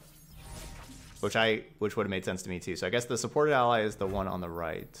 which would have made sense to me too. So I guess the supported ally is the one on the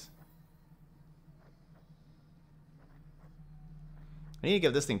right. I need to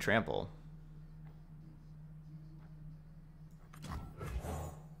give this thing trample.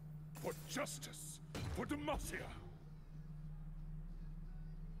 For justice. For Demacia.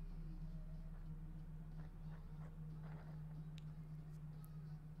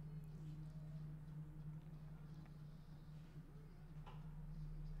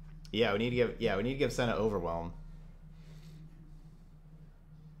 Yeah, we need to give Senna overwhelm.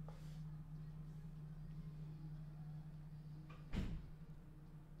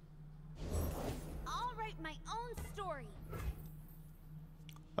 I'll write my own story.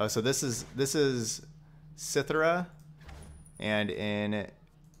 Oh, so this is Cythera, and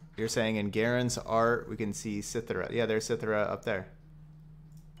you're saying in Garen's art we can see Cythera. Yeah, there's Cythera up there.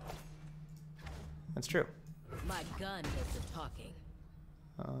 That's true. My gun does the talking.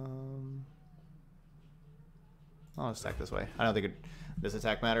 I'll attack this way. I don't think this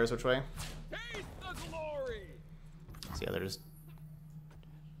attack matters which way. Taste the glory. So yeah, there's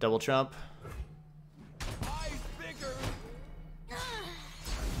double jump. Eyes bigger.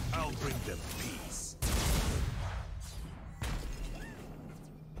 I'll bring them peace.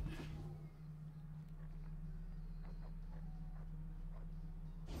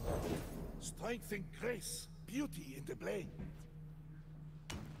 Strength and grace, beauty in the blade.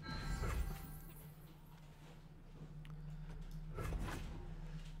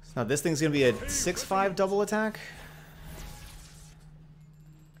 Now this thing's gonna be a 6/5 double attack.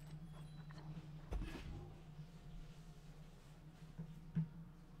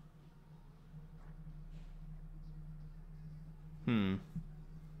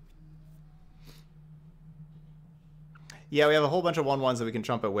 Yeah, we have a whole bunch of 1/1s that we can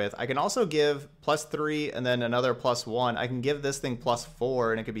trump it with. I can also give +3 and then another +1. I can give this thing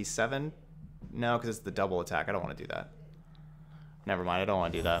 +4 and it could be 7. No, because it's the double attack. I don't want to do that. Never mind, I don't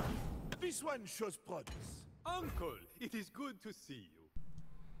want to do that. This one shows promise. Uncle, it is good to see you.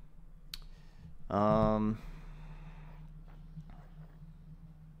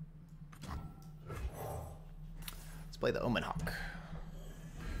 Let's play the Omen Hawk.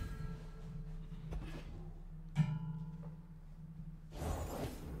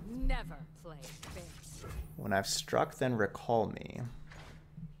 Never play fair. When I've struck, then recall me.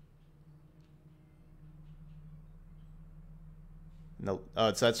 No,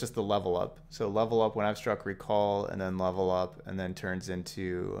 oh, so that's just the level up. So level up when I've struck, recall, and then level up, and then turns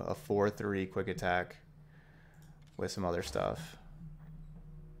into a 4/3 quick attack with some other stuff.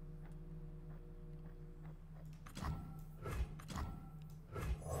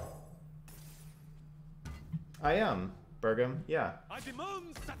 I am, Bergam, yeah. I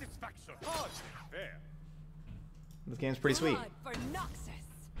demand satisfaction. Hard, fair. This game's pretty sweet. Blood for Noxus.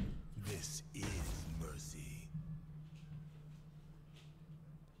 This is mercy.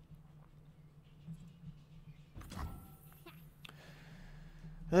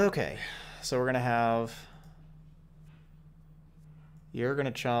 Okay, so we're gonna have... You're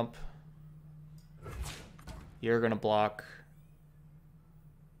gonna chump. You're gonna block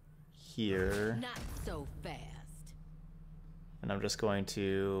here. Not so fast. And I'm just going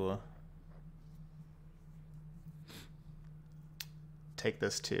to take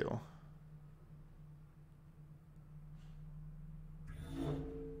this too.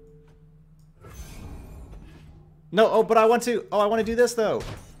 No, oh, but I want to, I want to do this though.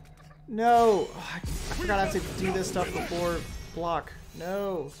 No, I forgot I have to do this stuff before block.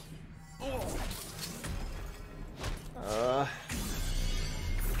 No.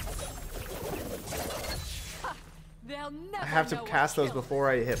 They'll never I have to know cast what those before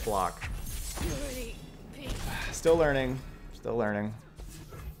I hit block. Beauty, peace. Still learning. Still learning.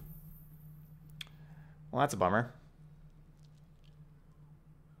 Well, that's a bummer.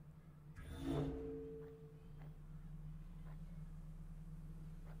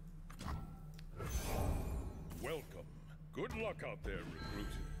 Welcome. Good luck out there, recruit.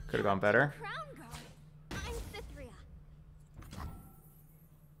 Could have gone better. Crown Guard. I'm Cythria.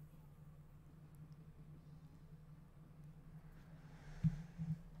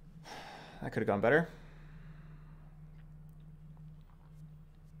 That could have gone better.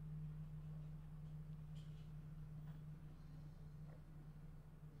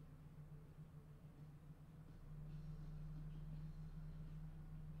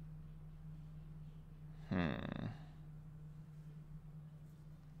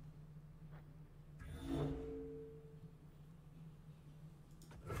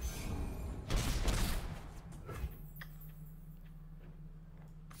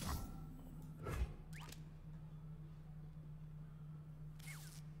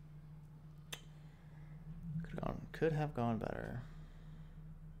 Could have gone better.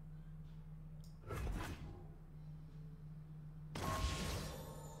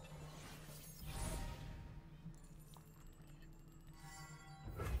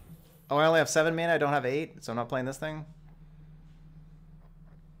 Oh, I only have 7 mana. I don't have 8, so I'm not playing this thing.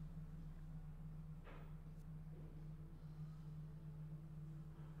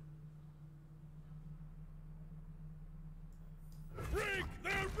 Break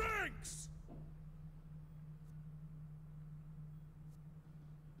their ranks!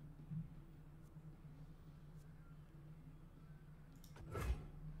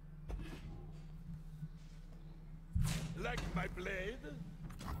 Like my blade?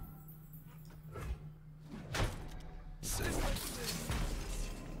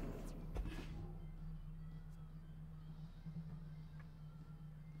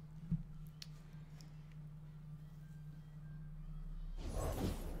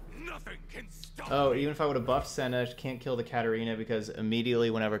 Nothing can stop Oh, me. even if I would have buffed Senna, can't kill the Katarina because immediately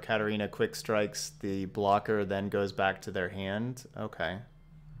whenever Katarina quick strikes, the blocker then goes back to their hand. Okay.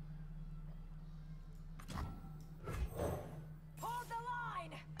 Hold the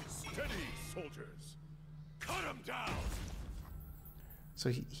line. Steady, soldiers. Cut them down. So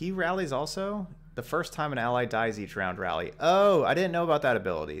he rallies also? The first time an ally dies each round rally. Oh, I didn't know about that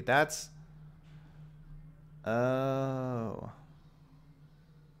ability. That's... Oh...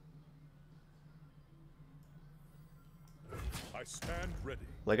 I stand ready.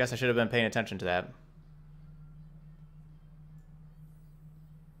 Well, I guess I should have been paying attention to that.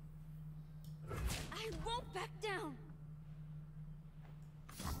 I won't back down.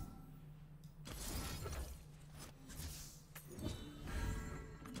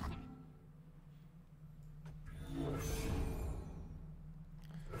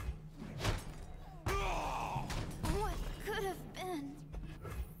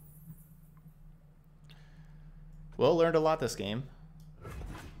 Will learned a lot this game.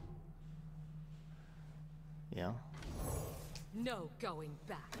 Yeah. No going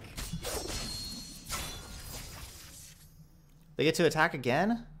back. They get to attack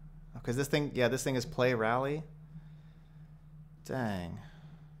again? Because this thing, yeah, this thing is play rally. Dang.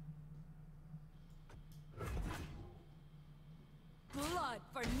 Blood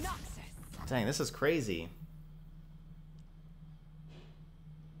for Noxus. Dang, this is crazy.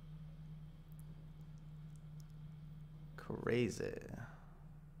 Crazy.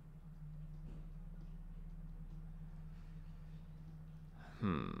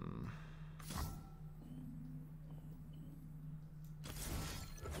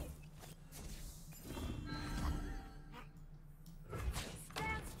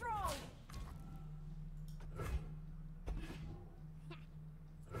 Stand strong.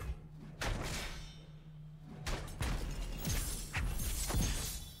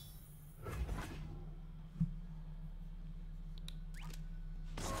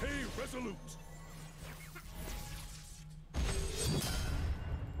 Stay resolute.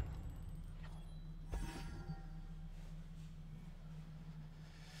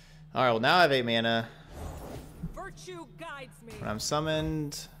 Alright, well now I have 8 mana. Virtue guides me. When I'm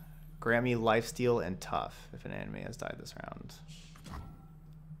summoned, grant me lifesteal and tough if an enemy has died this round.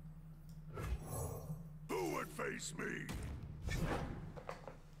 Who would face me?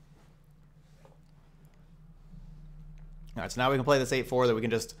 Alright, so now we can play this 8-4 that we can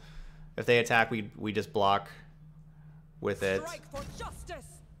just, if they attack, we just block with it. Strike for justice.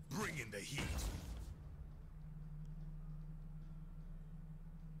 Bring in the heat.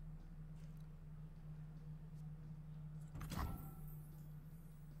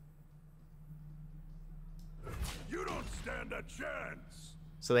 You don't stand a chance.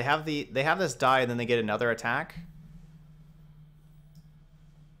 So they have this die and then they get another attack.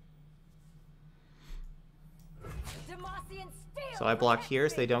 Demacia and steel. So I block here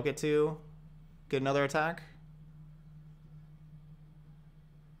so they don't get to get another attack.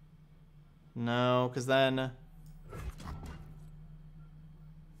 No, because then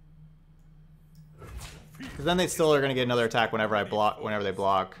they still are gonna get another attack whenever I block, whenever they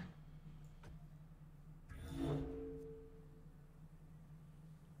block.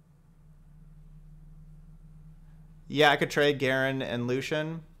 Yeah, I could trade Garen and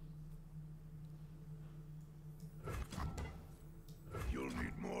Lucian. You'll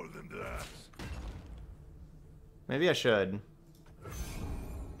need more than that. Maybe I should.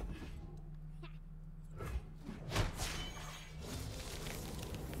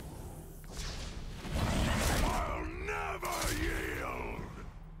 I'll never yield.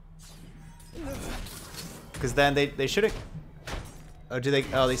 Because then they shouldn't. Oh, do they?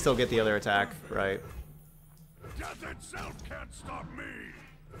 Oh, they still get the other attack, right? Death itself can't stop me.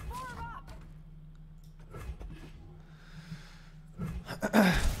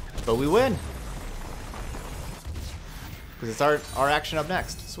 But we win. Because it's our action up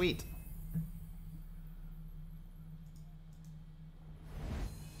next. Sweet.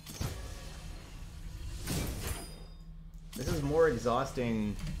 This is more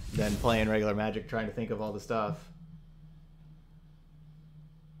exhausting than playing regular Magic, trying to think of all the stuff.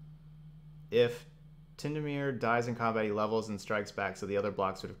 If Tryndamere dies in combat, he levels and strikes back, so the other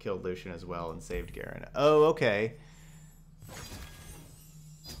blocks would have killed Lucian as well and saved Garen. Oh, okay.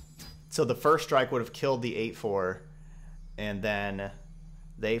 So the first strike would have killed the 8-4, and then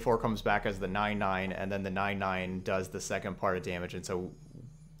the 8-4 comes back as the 9-9, and then the 9-9 does the second part of damage, and so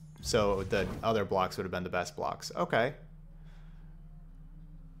the other blocks would have been the best blocks. Okay.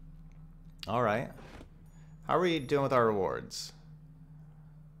 All right. How are we doing with our rewards?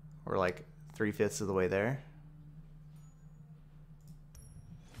 We're like 3/5 of the way there.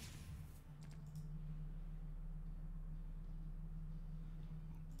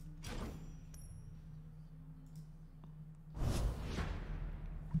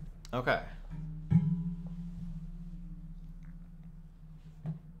 Okay.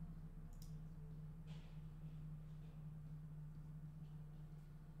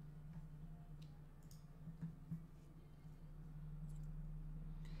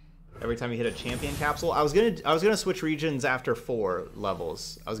 Every time you hit a champion capsule, I was gonna switch regions after 4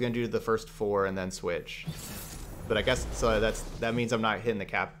 levels. I was gonna do the first 4 and then switch, but I guess so. That means I'm not hitting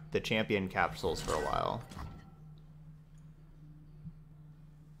the champion capsules for a while.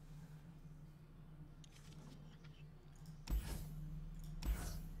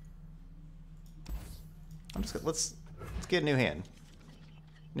 I'm just let's get a new hand.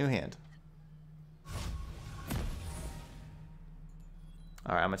 New hand.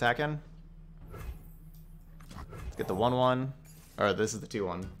 Alright, I'm attacking. Let's get the 1-1. Or this is the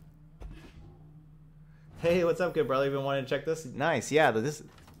 2-1. Hey, what's up, good brother? You been wanting to check this? Nice, yeah. This.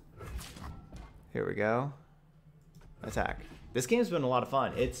 Here we go. Attack. This game's been a lot of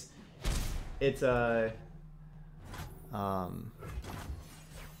fun. It's definitely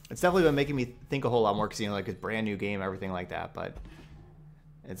been making me think a whole lot more because, you know, like, it's a brand new game, everything like that. But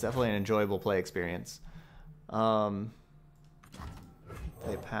it's definitely an enjoyable play experience. Play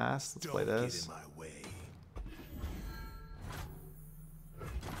pass. Let's play this. Don't get in my way.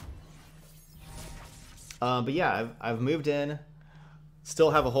 But yeah, I've moved in.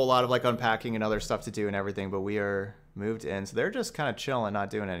 Still have a whole lot of like unpacking and other stuff to do and everything, but we are moved in. So they're just kind of chilling, not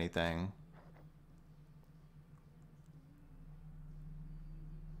doing anything.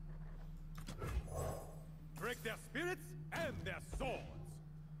 Break their spirits and their swords.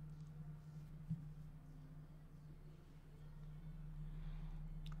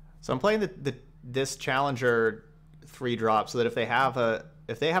 So I'm playing this challenger 3-drop so that if they have a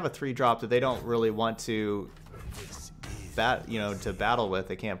 3-drop that they don't really want to to battle with,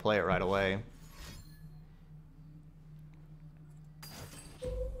 they can't play it right away.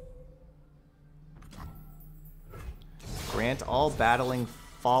 Grant all battling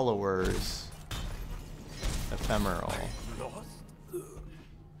followers ephemeral.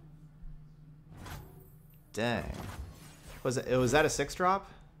 Dang. Was that a 6-drop?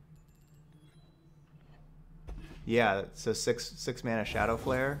 Yeah, so six mana Shadow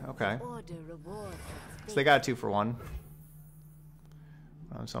Flare. Okay. Order reward. So they got a 2-for-1.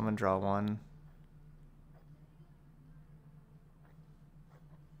 So I'm gonna draw 1.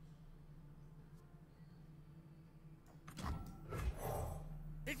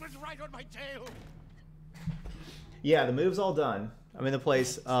 It was right on my tail. Yeah, the move's all done. I'm in the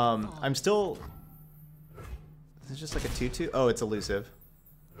place. I'm still. This is just like a 2/2. Oh, it's elusive.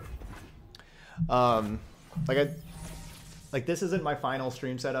 Like this isn't my final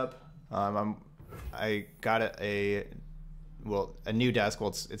stream setup. I got a new desk. Well,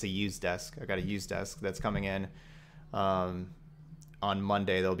 it's a used desk. I got a used desk that's coming in. On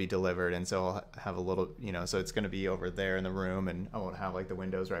Monday they'll be delivered, and so I'll have a little, so it's going to be over there in the room, and I won't have like the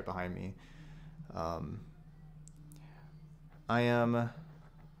windows right behind me. I am. No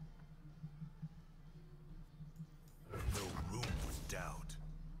room for doubt.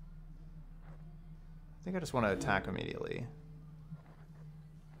 I think I just want to attack immediately.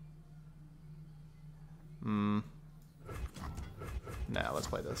 Nah, let's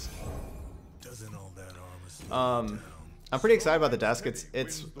play this. Doesn't all that armor slow you down? I'm pretty excited about the desk. It's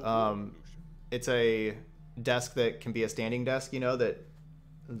a desk that can be a standing desk, that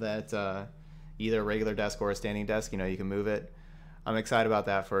either a regular desk or a standing desk, you can move it. I'm excited about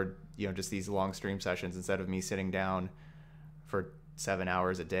that for, just these long stream sessions instead of me sitting down for 7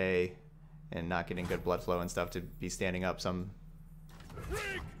 hours a day and not getting good blood flow and stuff, to be standing up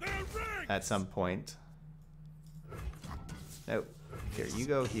at some point. No, here, you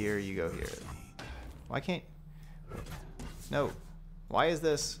go here, you go here. Why can't... No. Why is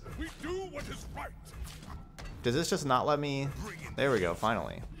this... We do what is right. Does this just not let me... There we go,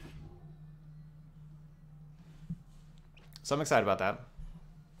 finally. So I'm excited about that.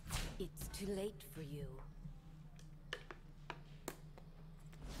 It's too late for you.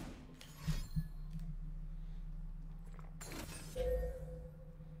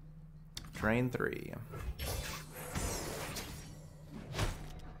 Drain 3.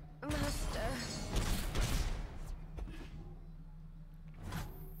 Master.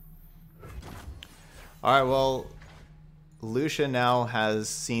 Alright, well, Lucian now has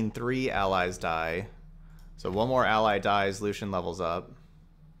seen 3 allies die. So one more ally dies, Lucian levels up.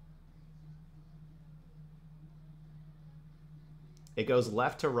 It goes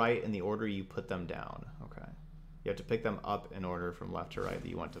left to right in the order you put them down. Okay. You have to pick them up in order from left to right that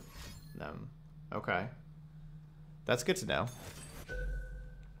you want them. Okay. That's good to know.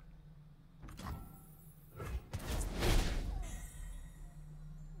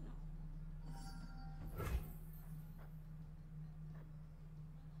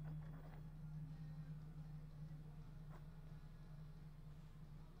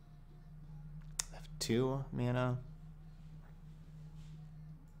 I have 2 mana.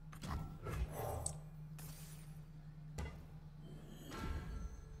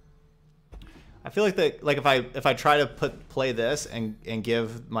 I feel like if I try to play this and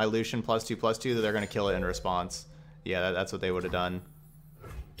give my Lucian +2/+2, that they're gonna kill it in response. Yeah, that's what they would have done.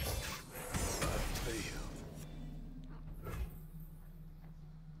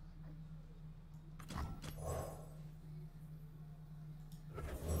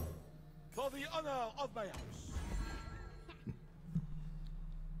 For the honor of my house.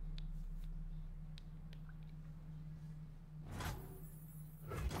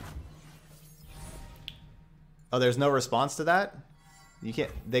 Oh, there's no response to that? You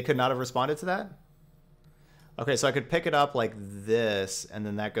can't... They could not have responded to that? Okay, so I could pick it up like this, and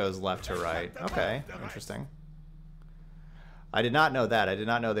then that goes left to right. Okay, interesting. I did not know that. I did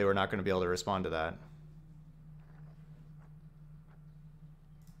not know they were not going to be able to respond to that.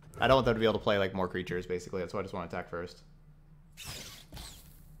 I don't want them to be able to play like more creatures, basically. That's why I just want to attack first.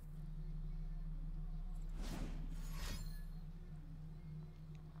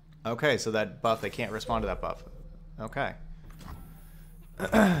 Okay, so that buff, they can't respond to that buff. Okay.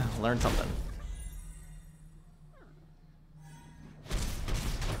 Learn something.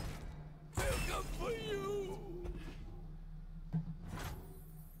 They'll come for you.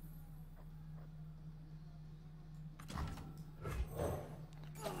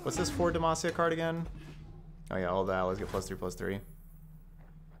 What's this for Demacia card again? Oh yeah, all the allies get +3/+3.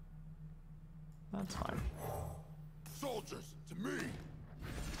 That's fine. Soldiers, to me.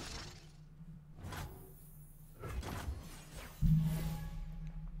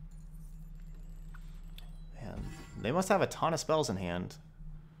 Man, they must have a ton of spells in hand.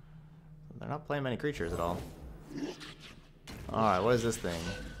 They're not playing many creatures at all. Alright, what is this thing?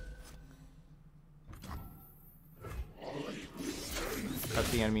 Cut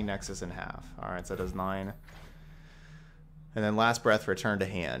the enemy nexus in half. Alright, so it does 9. And then last breath, return to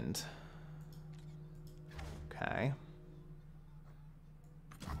hand. Okay.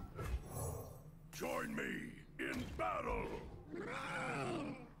 Join me in battle.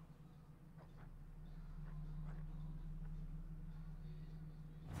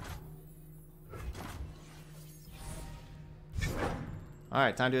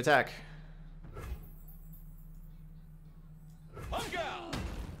 Alright, time to attack.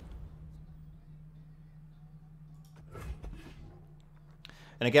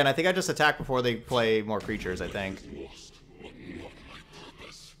 And again, I think I just attack before they play more creatures, I think.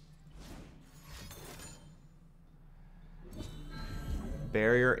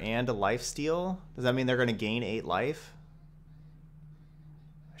 Barrier and a lifesteal? Does that mean they're going to gain 8 life?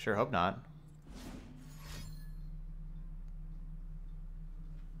 I sure hope not.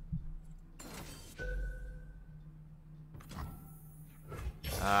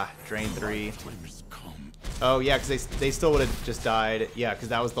 Ah, drain 3. Oh, yeah, because they still would have just died. Yeah, because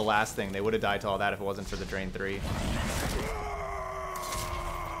that was the last thing. They would have died to all that if it wasn't for the drain 3.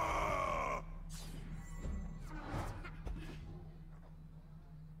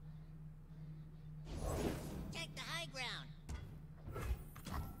 Take the high ground.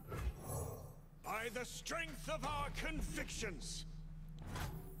 By the strength of our convictions.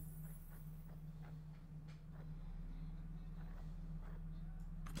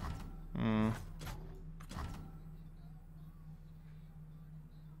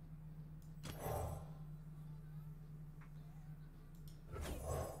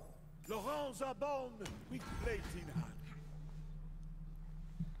 Laurents are born with blades in hand.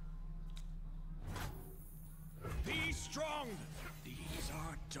 Be strong. These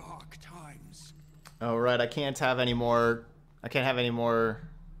are dark times. Oh, right, I can't have any more... I can't have any more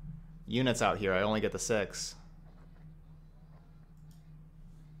units out here. I only get the 6.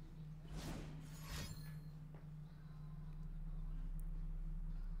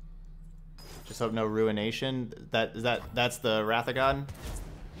 Just hope no ruination. That's the Wrath of God?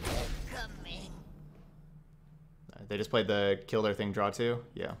 Coming. They just played the kill their thing, draw 2?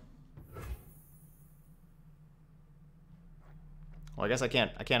 Yeah. Well, I guess I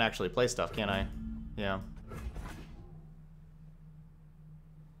can't actually play stuff, can I? Yeah.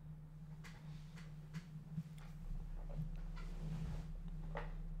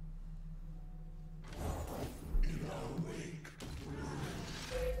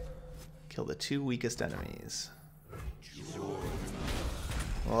 Kill the 2 weakest enemies.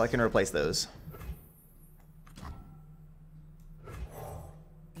 Well, I can replace those.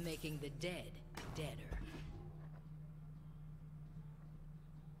 Making the dead deader.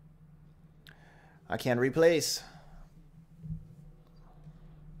 I can replace.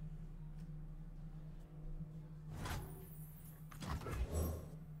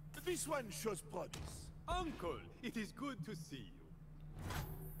 This one shows promise. Uncle, it is good to see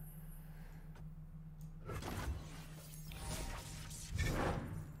you.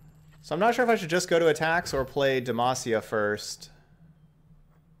 So I'm not sure if I should just go to attacks or play Demacia first.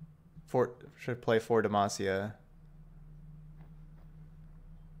 Should play for Demacia.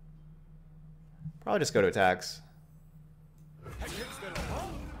 Probably just go to attacks. Against the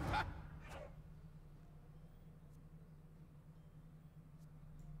Laurent?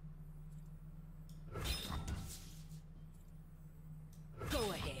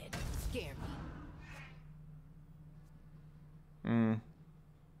 Go ahead, scare me.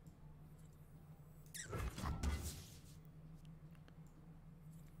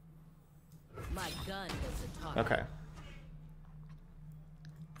 Okay.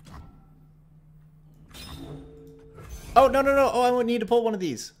 Oh, no, no, no. Oh, I would need to pull one of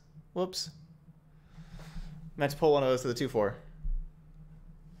these. Whoops. Meant to pull one of those to the 2-4.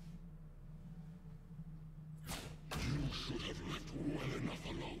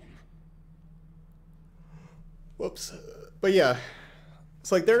 Whoops. But yeah.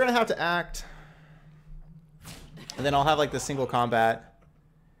 It's like they're going to have to act. And then I'll have like the single combat.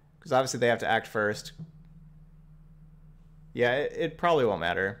 Because obviously they have to act first. Yeah, it probably won't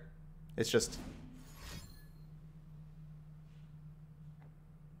matter. It's just...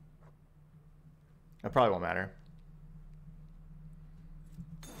 It probably won't matter.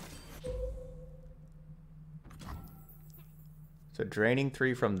 So draining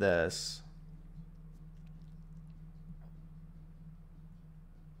 3 from this.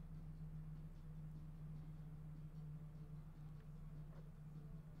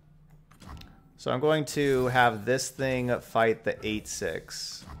 So I'm going to have this thing fight the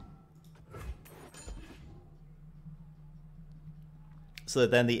 8/6. So that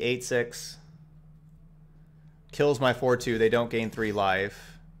then the 8/6 kills my 4/2. They don't gain 3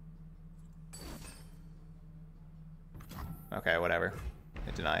 life. Okay, whatever.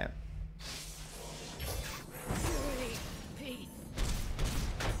 I deny it.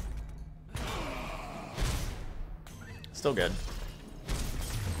 Still good.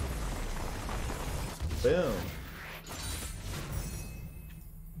 Boom.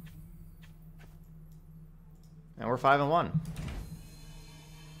 And we're 5-1.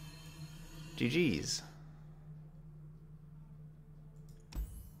 GG's.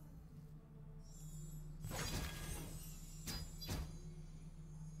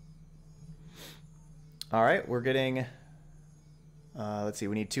 All right, we're getting, let's see,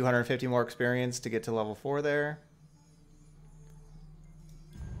 we need 250 more experience to get to level 4 there.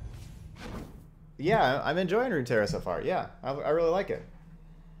 Yeah, I'm enjoying Runeterra so far. Yeah, I really like it.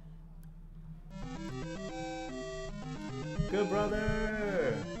 Good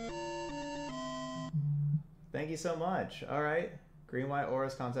brother. Thank you so much. All right. Green White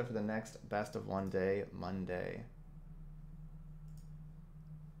Auras concept for the next best of 1 day, Monday.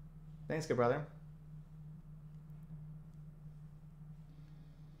 Thanks, good brother.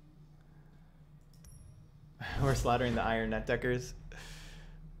 We're slaughtering the Iron Net Deckers.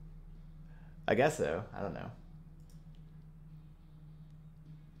 I guess so. I don't know.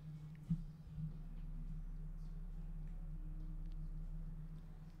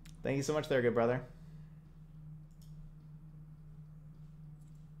 Thank you so much there, good brother.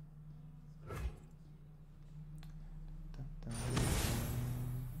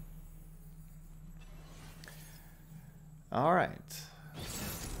 All right.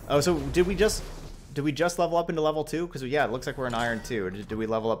 Oh, so did we just level up into level 2? Because yeah, it looks like we're in Iron 2. Or did we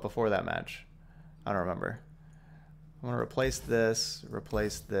level up before that match? I don't remember. I want to replace this.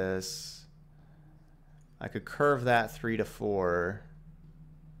 Replace this. I could curve that 3 to 4.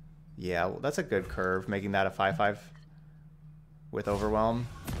 Yeah, well, that's a good curve, making that a 5/5 with Overwhelm.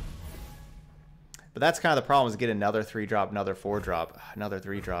 But that's kind of the problem, is get another 3-drop, another 4-drop, another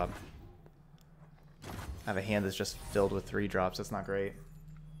 3-drop. I have a hand that's just filled with 3-drops. That's not great.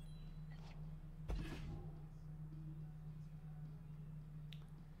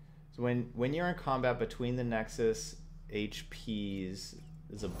 So when you're in combat between the Nexus HPs,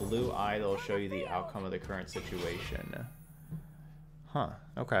 there's a blue eye that'll show you the outcome of the current situation. Huh,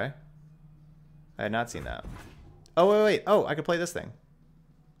 okay. I had not seen that. Oh, wait. Oh, I could play this thing.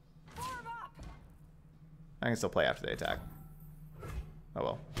 I can still play after they attack. Oh,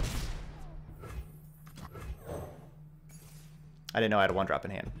 well. I didn't know I had a 1-drop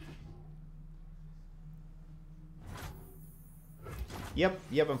in hand. Yep,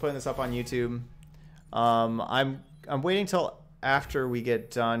 I'm putting this up on YouTube. I'm waiting till after we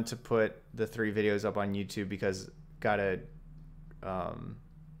get done to put the 3 videos up on YouTube, because gotta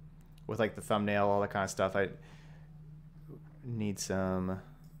with like the thumbnail, all that kind of stuff, I need some.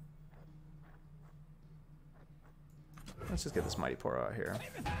 Let's just get this Mighty Poro out here.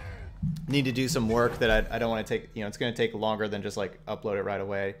 Need to do some work that I don't want to take, it's going to take longer than just like upload it right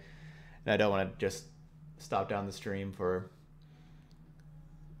away. And I don't want to just stop down the stream for,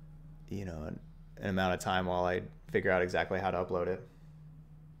 an amount of time while I figure out exactly how to upload it.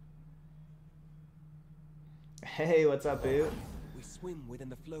 Hey, what's up, Boo? We swim within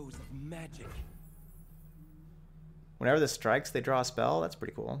the flows of magic. Whenever this strikes, they draw a spell. That's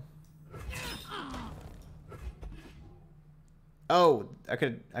pretty cool. Oh, I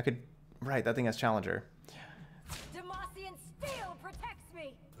could. Right, that thing has Challenger. Demacia and steel protects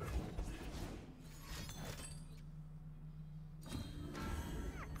me.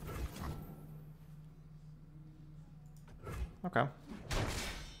 Okay.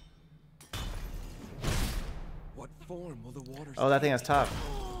 What form will the waters Oh, that thing is tough.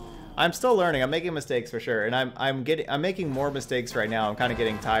 I'm still learning. I'm making mistakes for sure, and I'm making more mistakes right now. I'm kind of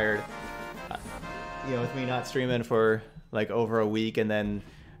getting tired. You know, with me not streaming for like over a week, and then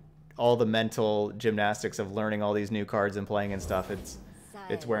all the mental gymnastics of learning all these new cards and playing and stuff.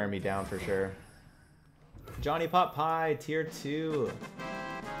 It's wearing me down for sure. Johnny Pot Pie, tier 2.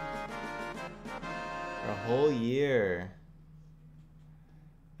 For a whole year.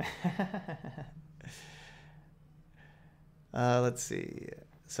 Let's see.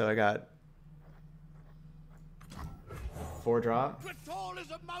 So I got 4 drop.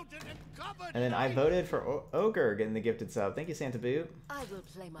 And then I voted for Ogre getting the gifted sub. Thank you, Santa Boot. I will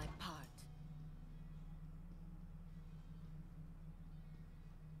play my part.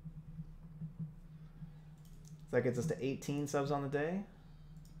 So that gets us to 18 subs on the day.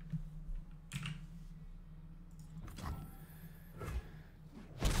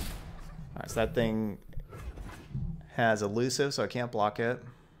 Alright, so that thing has elusive, so I can't block it.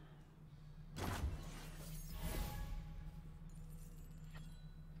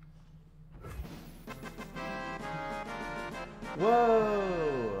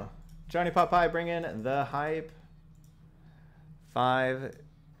 Whoa! Johnny Pot Pie bringing the hype. 5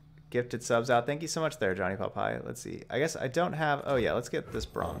 gifted subs out. Thank you so much there, Johnny Pot Pie. Let's see. I guess I don't have... Oh, yeah. Let's get this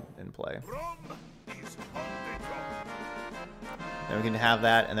Braum in play. Braum is on the job. Then we can have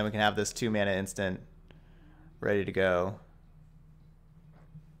that, and then we can have this 2-mana instant ready to go.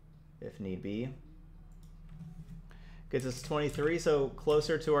 If need be. Gets us 23, so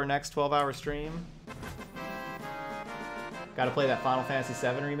closer to our next 12-hour stream. Got to play that Final Fantasy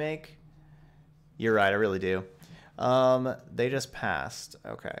VII remake. You're right, I really do. They just passed.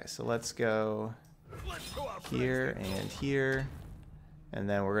 Okay, so let's go here and here. And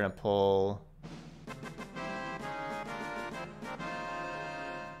then we're going to pull...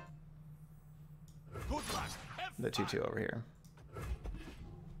 the 2/2 over here.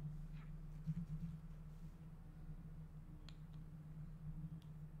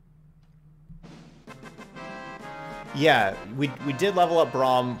 Yeah, we did level up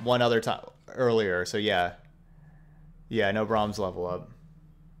Braum one other time earlier, so yeah. Yeah, I know Braum's level up.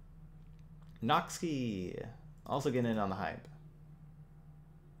 Noxkey, also getting in on the hype.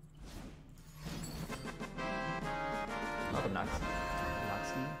 Welcome,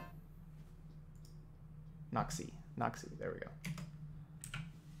 Noxy, there we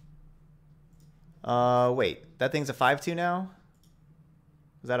go. Wait, that thing's a 5/2 now?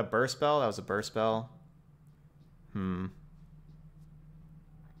 Was that a burst spell? That was a burst spell.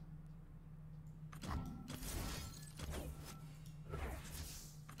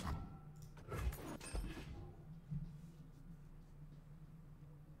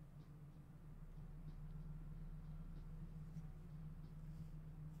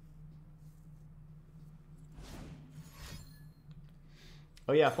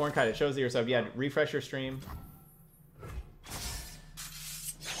 Oh yeah, Foreign Kite, it shows that you're sub. Yeah, refresh your stream.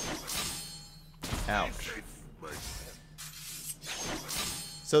 Ouch.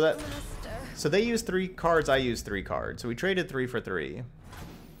 So they use 3 cards, I use 3 cards. So we traded 3 for 3.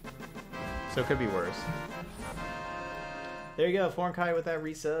 So it could be worse. There you go, Foreign Kite with that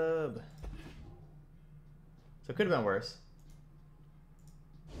resub. So it could have been worse.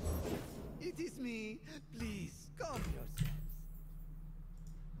 It is me. Please, calm yourselves.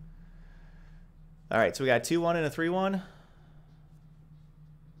 Alright, so we got 2/1 and a 3/1.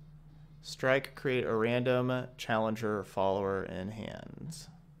 Strike, create a random challenger follower in hands.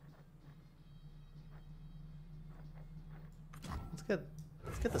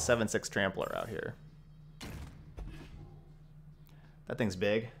 Let's get the 7/6 trampler out here. That thing's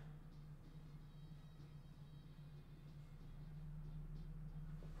big.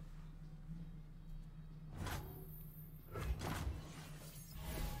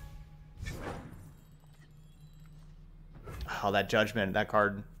 Oh, that judgment, that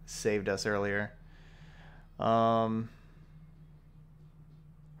card saved us earlier. I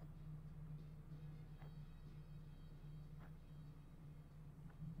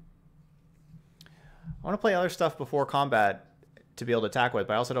want to play other stuff before combat to be able to attack with,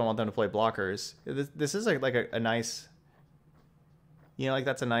 but I also don't want them to play blockers. This is like a nice, you know, like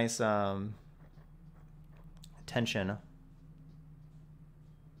that's a nice tension.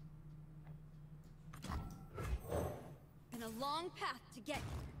 And a long path to get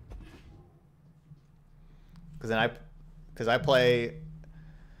Because I play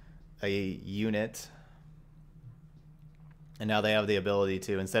a unit, and now they have the ability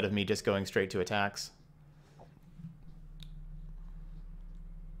to, instead of me just going straight to attacks.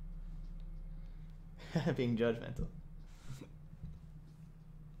 Being judgmental.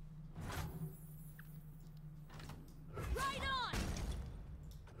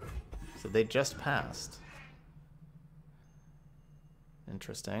 So they just passed.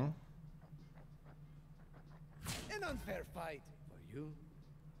 Interesting. An unfair fight for you.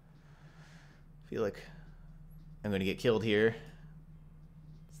 Feel like I'm gonna get killed here.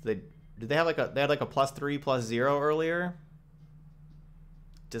 So did they have like they had like a +3 +0 earlier?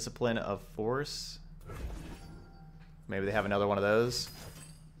 Discipline of Force. Maybe they have another one of those.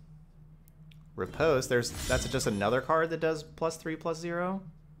 Riposte. That's just another card that does +3 +0.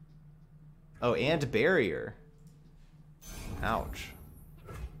 Oh, and Barrier. Ouch.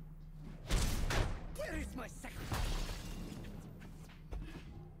 Where is my sacrifice?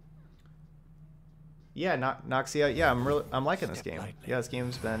 Yeah, Noxia. Yeah, I'm liking this game. Yeah, this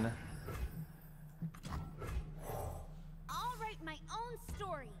game's been. I'll write my own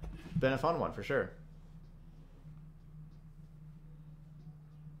story. Been a fun one for sure.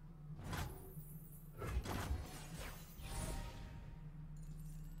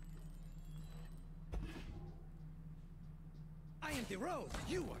 I am the rose,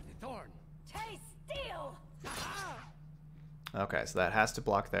 you are the thorn. Taste steel. Okay, so that has to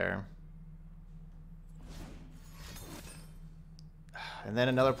block there. And then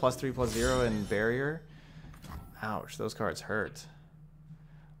another +3 +0 and Barrier. Ouch, those cards hurt.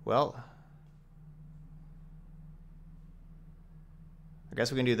 Well, I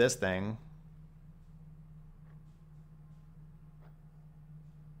guess we can do this thing.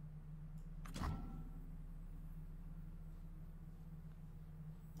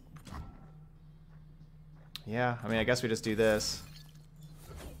 Yeah, I mean, I guess we just do this.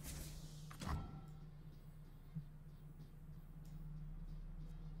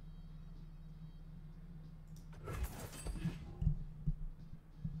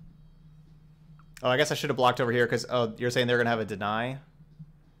 Oh, I guess I should have blocked over here because, oh, you're saying they're going to have a deny?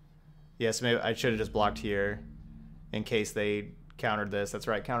 Yes, maybe I should have just blocked here in case they countered this. That's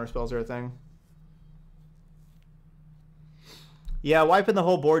right, counter spells are a thing. Yeah, wiping the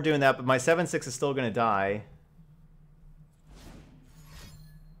whole board doing that, but my 7/6 is still going to die.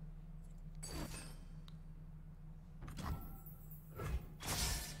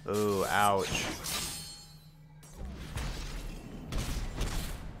 Ooh, ouch.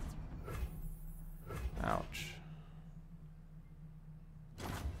 Ouch.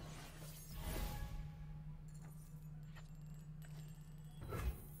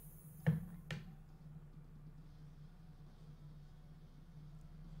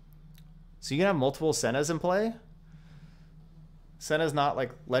 So you can have multiple Sennas in play? Senna's not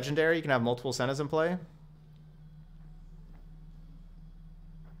like legendary, you can have multiple Sennas in play?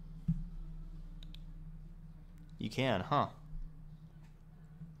 You can, huh?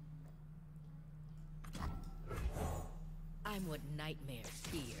 I'm what nightmares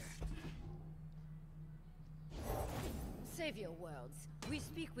fear. Save your worlds. We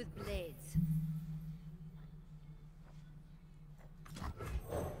speak with blades.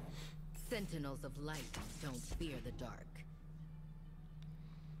 Sentinels of light don't fear the dark.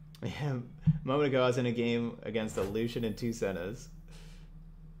 Yeah, a moment ago I was in a game against a Lucian and 2 Sennas.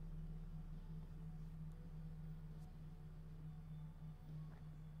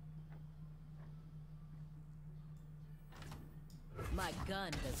 My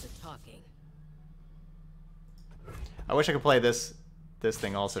gun does the talking. I wish I could play this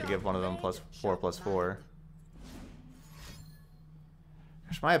thing also to give one of them +4/+4.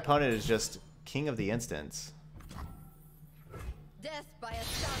 Gosh, my opponent is just king of the instants. Death by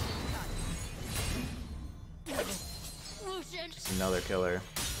 1,000 cuts. Lucian. Just another killer.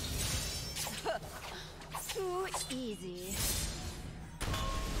 Too easy.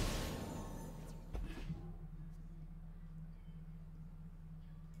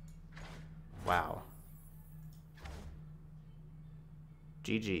 Wow.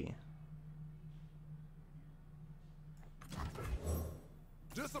 GG.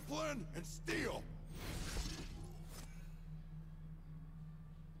 Discipline and steel.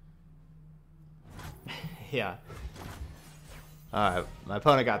 Yeah. Alright, my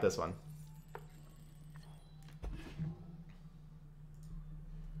opponent got this one.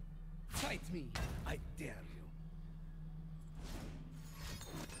 Fight me, I dare you.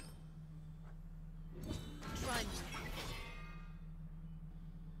 Try me.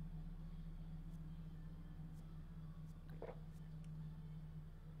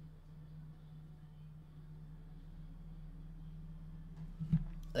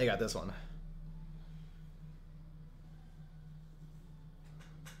 They got this one.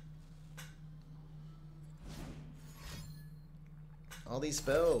 All these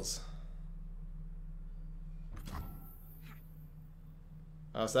spells.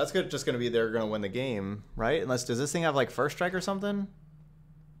 Oh, so that's good. Just going to be they're going to win the game, right? Unless, does this thing have like first strike or something?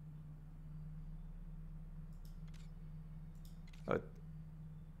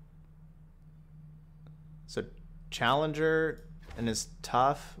 Challenger and is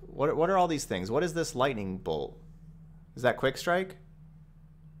tough. What are all these things? What is this lightning bolt? Is that quick strike?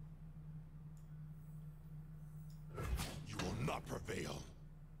 You will not prevail.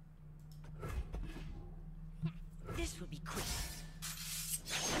 This will be quick.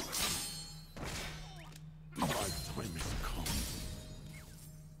 My time has come.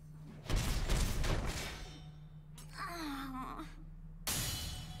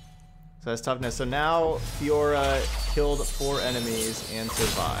 So that's toughness. So now Fiora killed 4 enemies and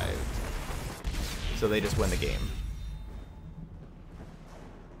survived. So they just win the game.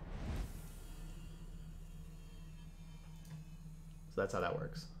 So that's how that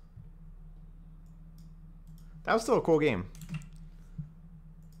works. That was still a cool game.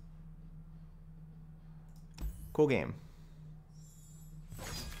 Cool game.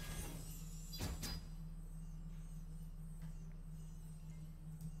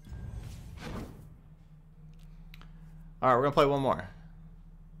 All right, we're gonna play one more.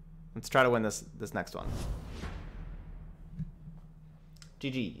 Let's try to win this next one.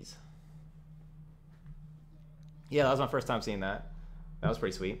 GG's. Yeah, that was my first time seeing that. That was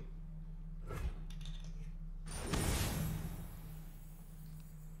pretty sweet.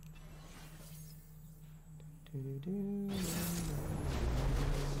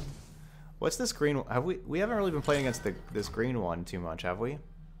 What's this green? Have we haven't really been playing against this green one too much, have we?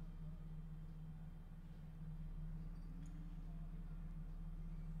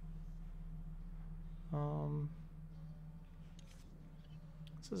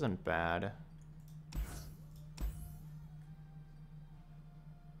 This isn't bad.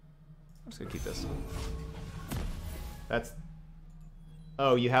 I'm just gonna keep this. That's.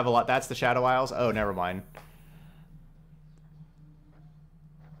 Oh, you have a lot. That's the Shadow Isles? Oh, never mind.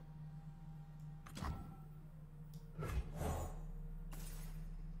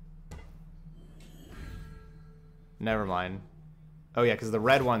 Never mind. Oh yeah, because the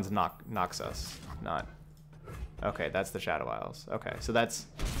red ones knocks us. Not. Okay, that's the Shadow Isles. Okay, so that's.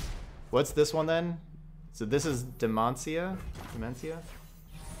 What's this one then? So this is Demacia? Demacia?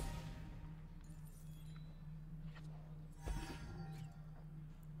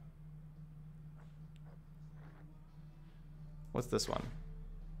 What's this one?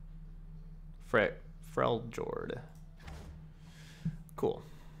 Freljord. Cool.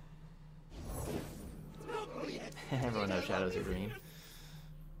 Everyone knows shadows are green.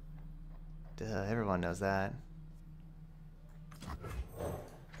 Duh, everyone knows that.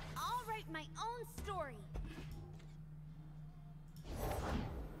 I'll write my own story.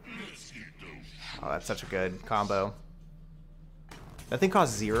 Oh, that's such a good combo. That thing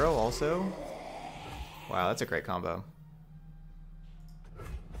costs 0 also? Wow, that's a great combo.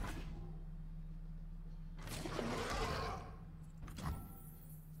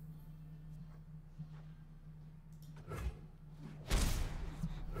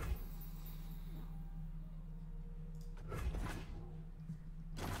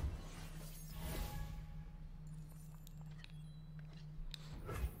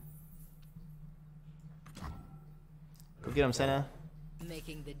 Go get him, Senna.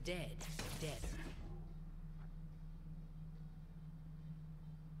 Making the dead deader.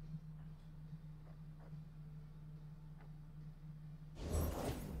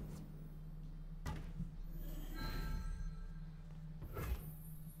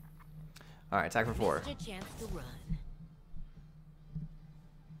 All right, attack for 4. Just a chance to run.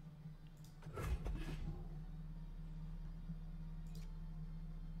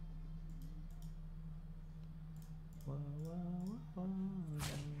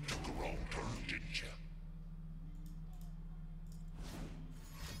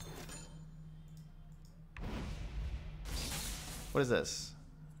 What is this?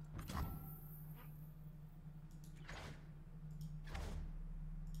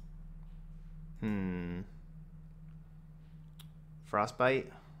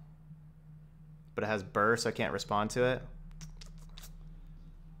 Frostbite? But it has burst, so I can't respond to it.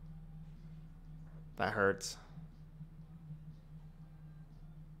 That hurts.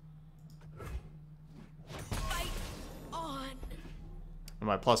 Fight on. And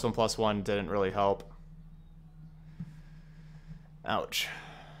my +1/+1 didn't really help. Ouch.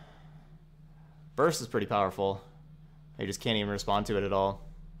 Burst is pretty powerful. I just can't even respond to it at all.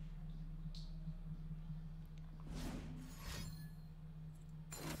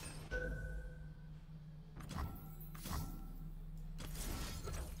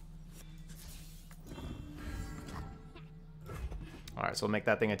 Alright, so we'll make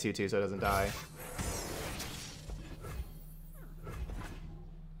that thing a 2/2 so it doesn't die.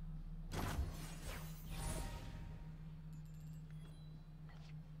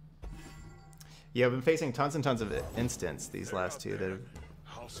 Yeah, I've been facing tons and tons of instants these last two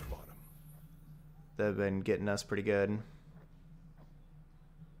I'll spot him. that have been getting us pretty good.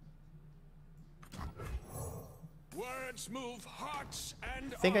 Words move hearts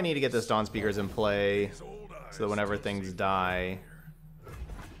and I think I need to get this Dawn Speakers in play old eyes so that whenever still things see die,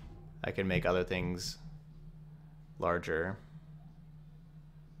 I can make other things larger.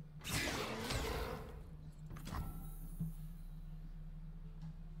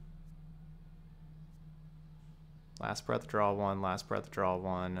 Last breath, draw one. Last breath, draw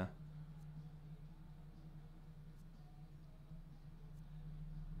one.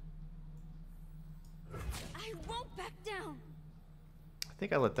 I won't back down. I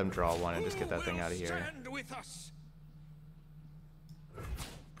think I let them draw one and just get that thing out of here. Stand with us.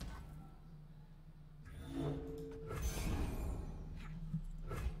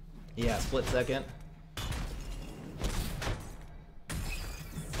 Yeah, split second.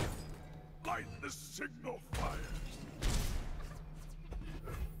 Light the signal fires.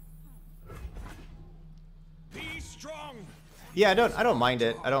 Be strong. Yeah, I don't mind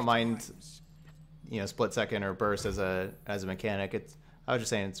it. I don't mind, you know, split second or burst as a mechanic. It's I was just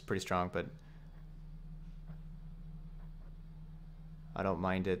saying it's pretty strong, but I don't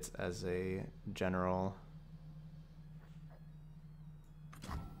mind it as a general.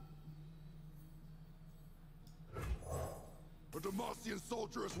 A Demacian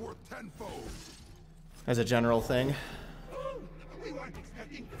soldier is worth tenfold. As a general thing. We weren't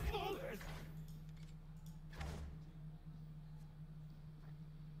expecting all this.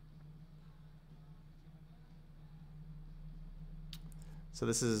 So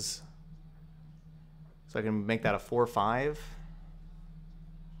this is, so I can make that a 4/5.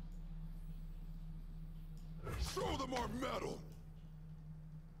 Show them our metal.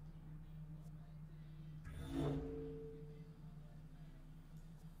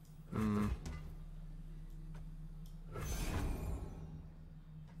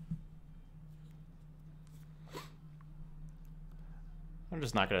 I'm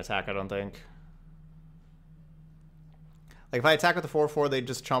just not going to attack, I don't think. Like, if I attack with the 4/4, they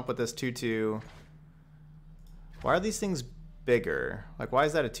just chump with this 2/2. Why are these things bigger? Like, why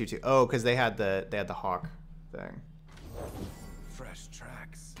is that a 2/2? Oh, because they had the hawk thing. Fresh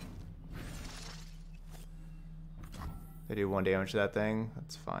tracks. They do 1 damage to that thing.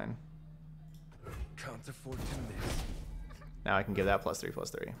 That's fine. Can't afford to miss. Now I can give that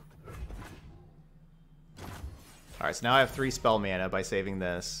 +3/+3. Alright, so now I have 3 spell mana by saving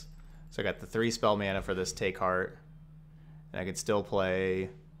this. So I got the 3 spell mana for this Take Heart. And I could still play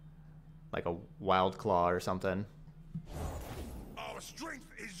like a Wild Claw or something. Our strength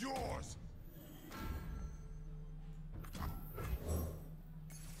is yours.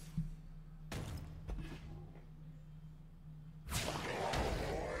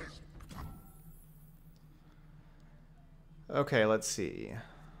 Okay, let's see.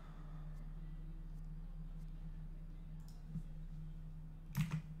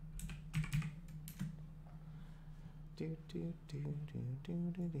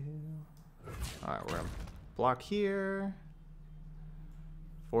 Alright, we're gonna block here.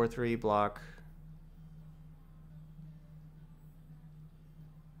 4/3 block.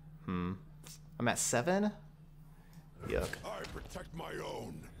 I'm at 7? Yuck. I protect my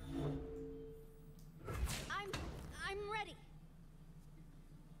own. I'm ready.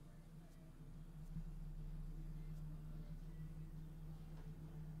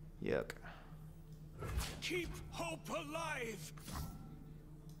 Yuck. Keep hope alive.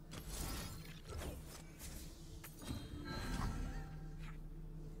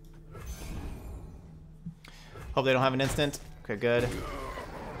 Hope they don't have an instant. Okay, good.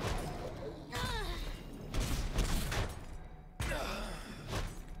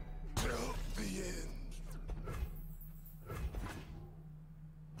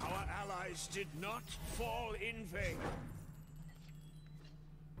 Our allies did not fall in vain.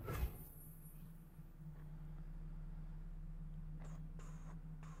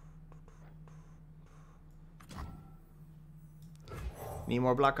 Need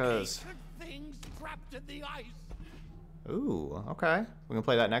more blockers. Things trapped in the ice. Ooh, okay. We can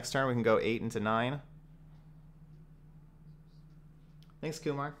play that next turn. We can go 8 into 9. Thanks,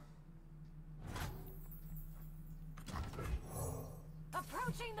 Kumar.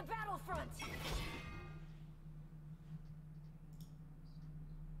 Approaching the battlefront.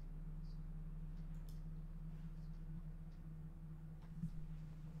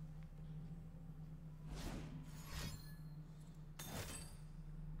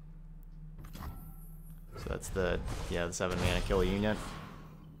 So that's the 7 mana kill unit.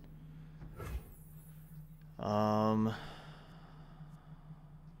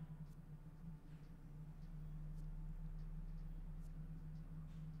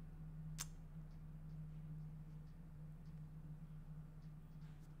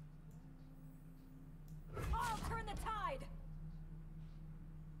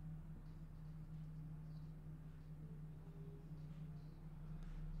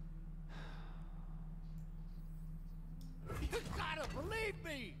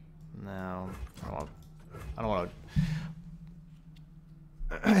 me. No, I don't want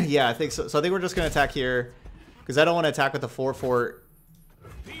to. Yeah, I think so. So I think we're just gonna attack here, because I don't want to attack with the 4/4,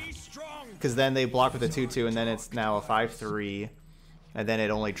 Be strong. because then they block with a 2/2, and then it's now a 5/3, and then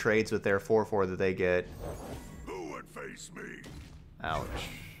it only trades with their 4/4 that they get. Who would face me? Ouch.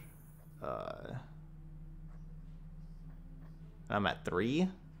 I'm at 3.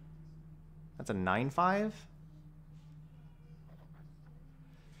 That's a 9/5.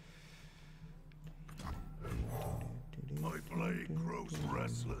 My blade grows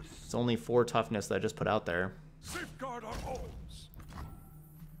restless. It's only 4 toughness that I just put out there. Safeguard our homes.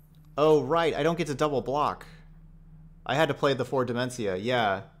 Oh, right. I don't get to double block. I had to play the 4 Demacia.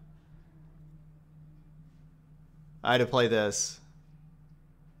 Yeah. I had to play this.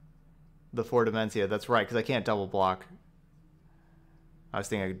 The 4 Demacia. That's right, because I can't double block. I was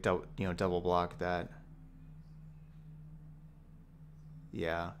thinking I could double block that.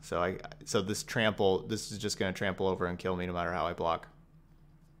 Yeah, so this is just gonna trample over and kill me no matter how I block.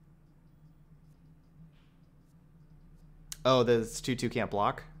 Oh, this 2/2 can't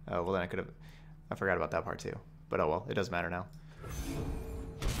block? Oh, well then I forgot about that part too. But oh well, it doesn't matter now.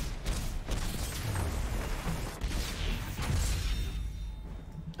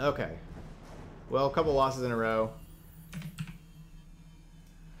 Okay. Well, a couple losses in a row.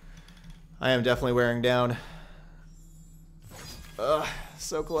 I am definitely wearing down. Ugh,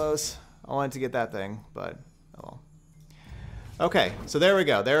 so close. I wanted to get that thing, but oh well. Okay, so there we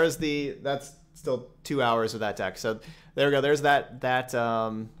go. That's still 2 hours of that deck. So there we go. There's that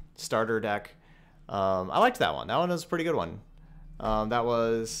starter deck. I liked that one. That one was a pretty good one. That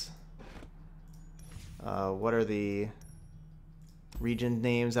was what are the region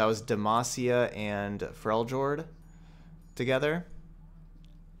names? That was Demacia and Freljord together.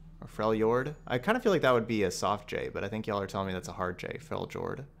 Or Freljord. I kind of feel like that would be a soft J, but I think y'all are telling me that's a hard J.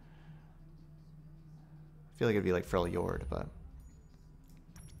 Freljord. I feel like it'd be like Freljord, but...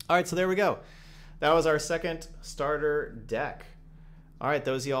 Alright, so there we go. That was our second starter deck. Alright,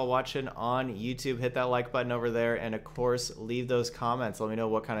 those of y'all watching on YouTube, hit that like button over there, and of course, leave those comments. Let me know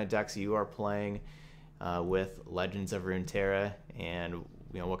what kind of decks you are playing with Legends of Runeterra, and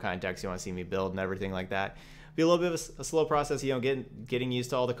what kind of decks you want to see me build and everything like that. Be a little bit of a slow process, getting used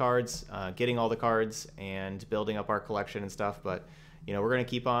to all the cards, getting all the cards, and building up our collection and stuff. But we're gonna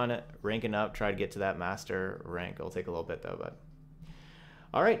keep on ranking up, try to get to that master rank. It'll take a little bit though, but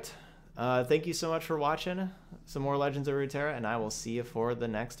all right. Thank you so much for watching some more Legends of Runeterra, and I will see you for the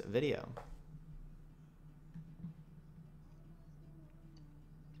next video.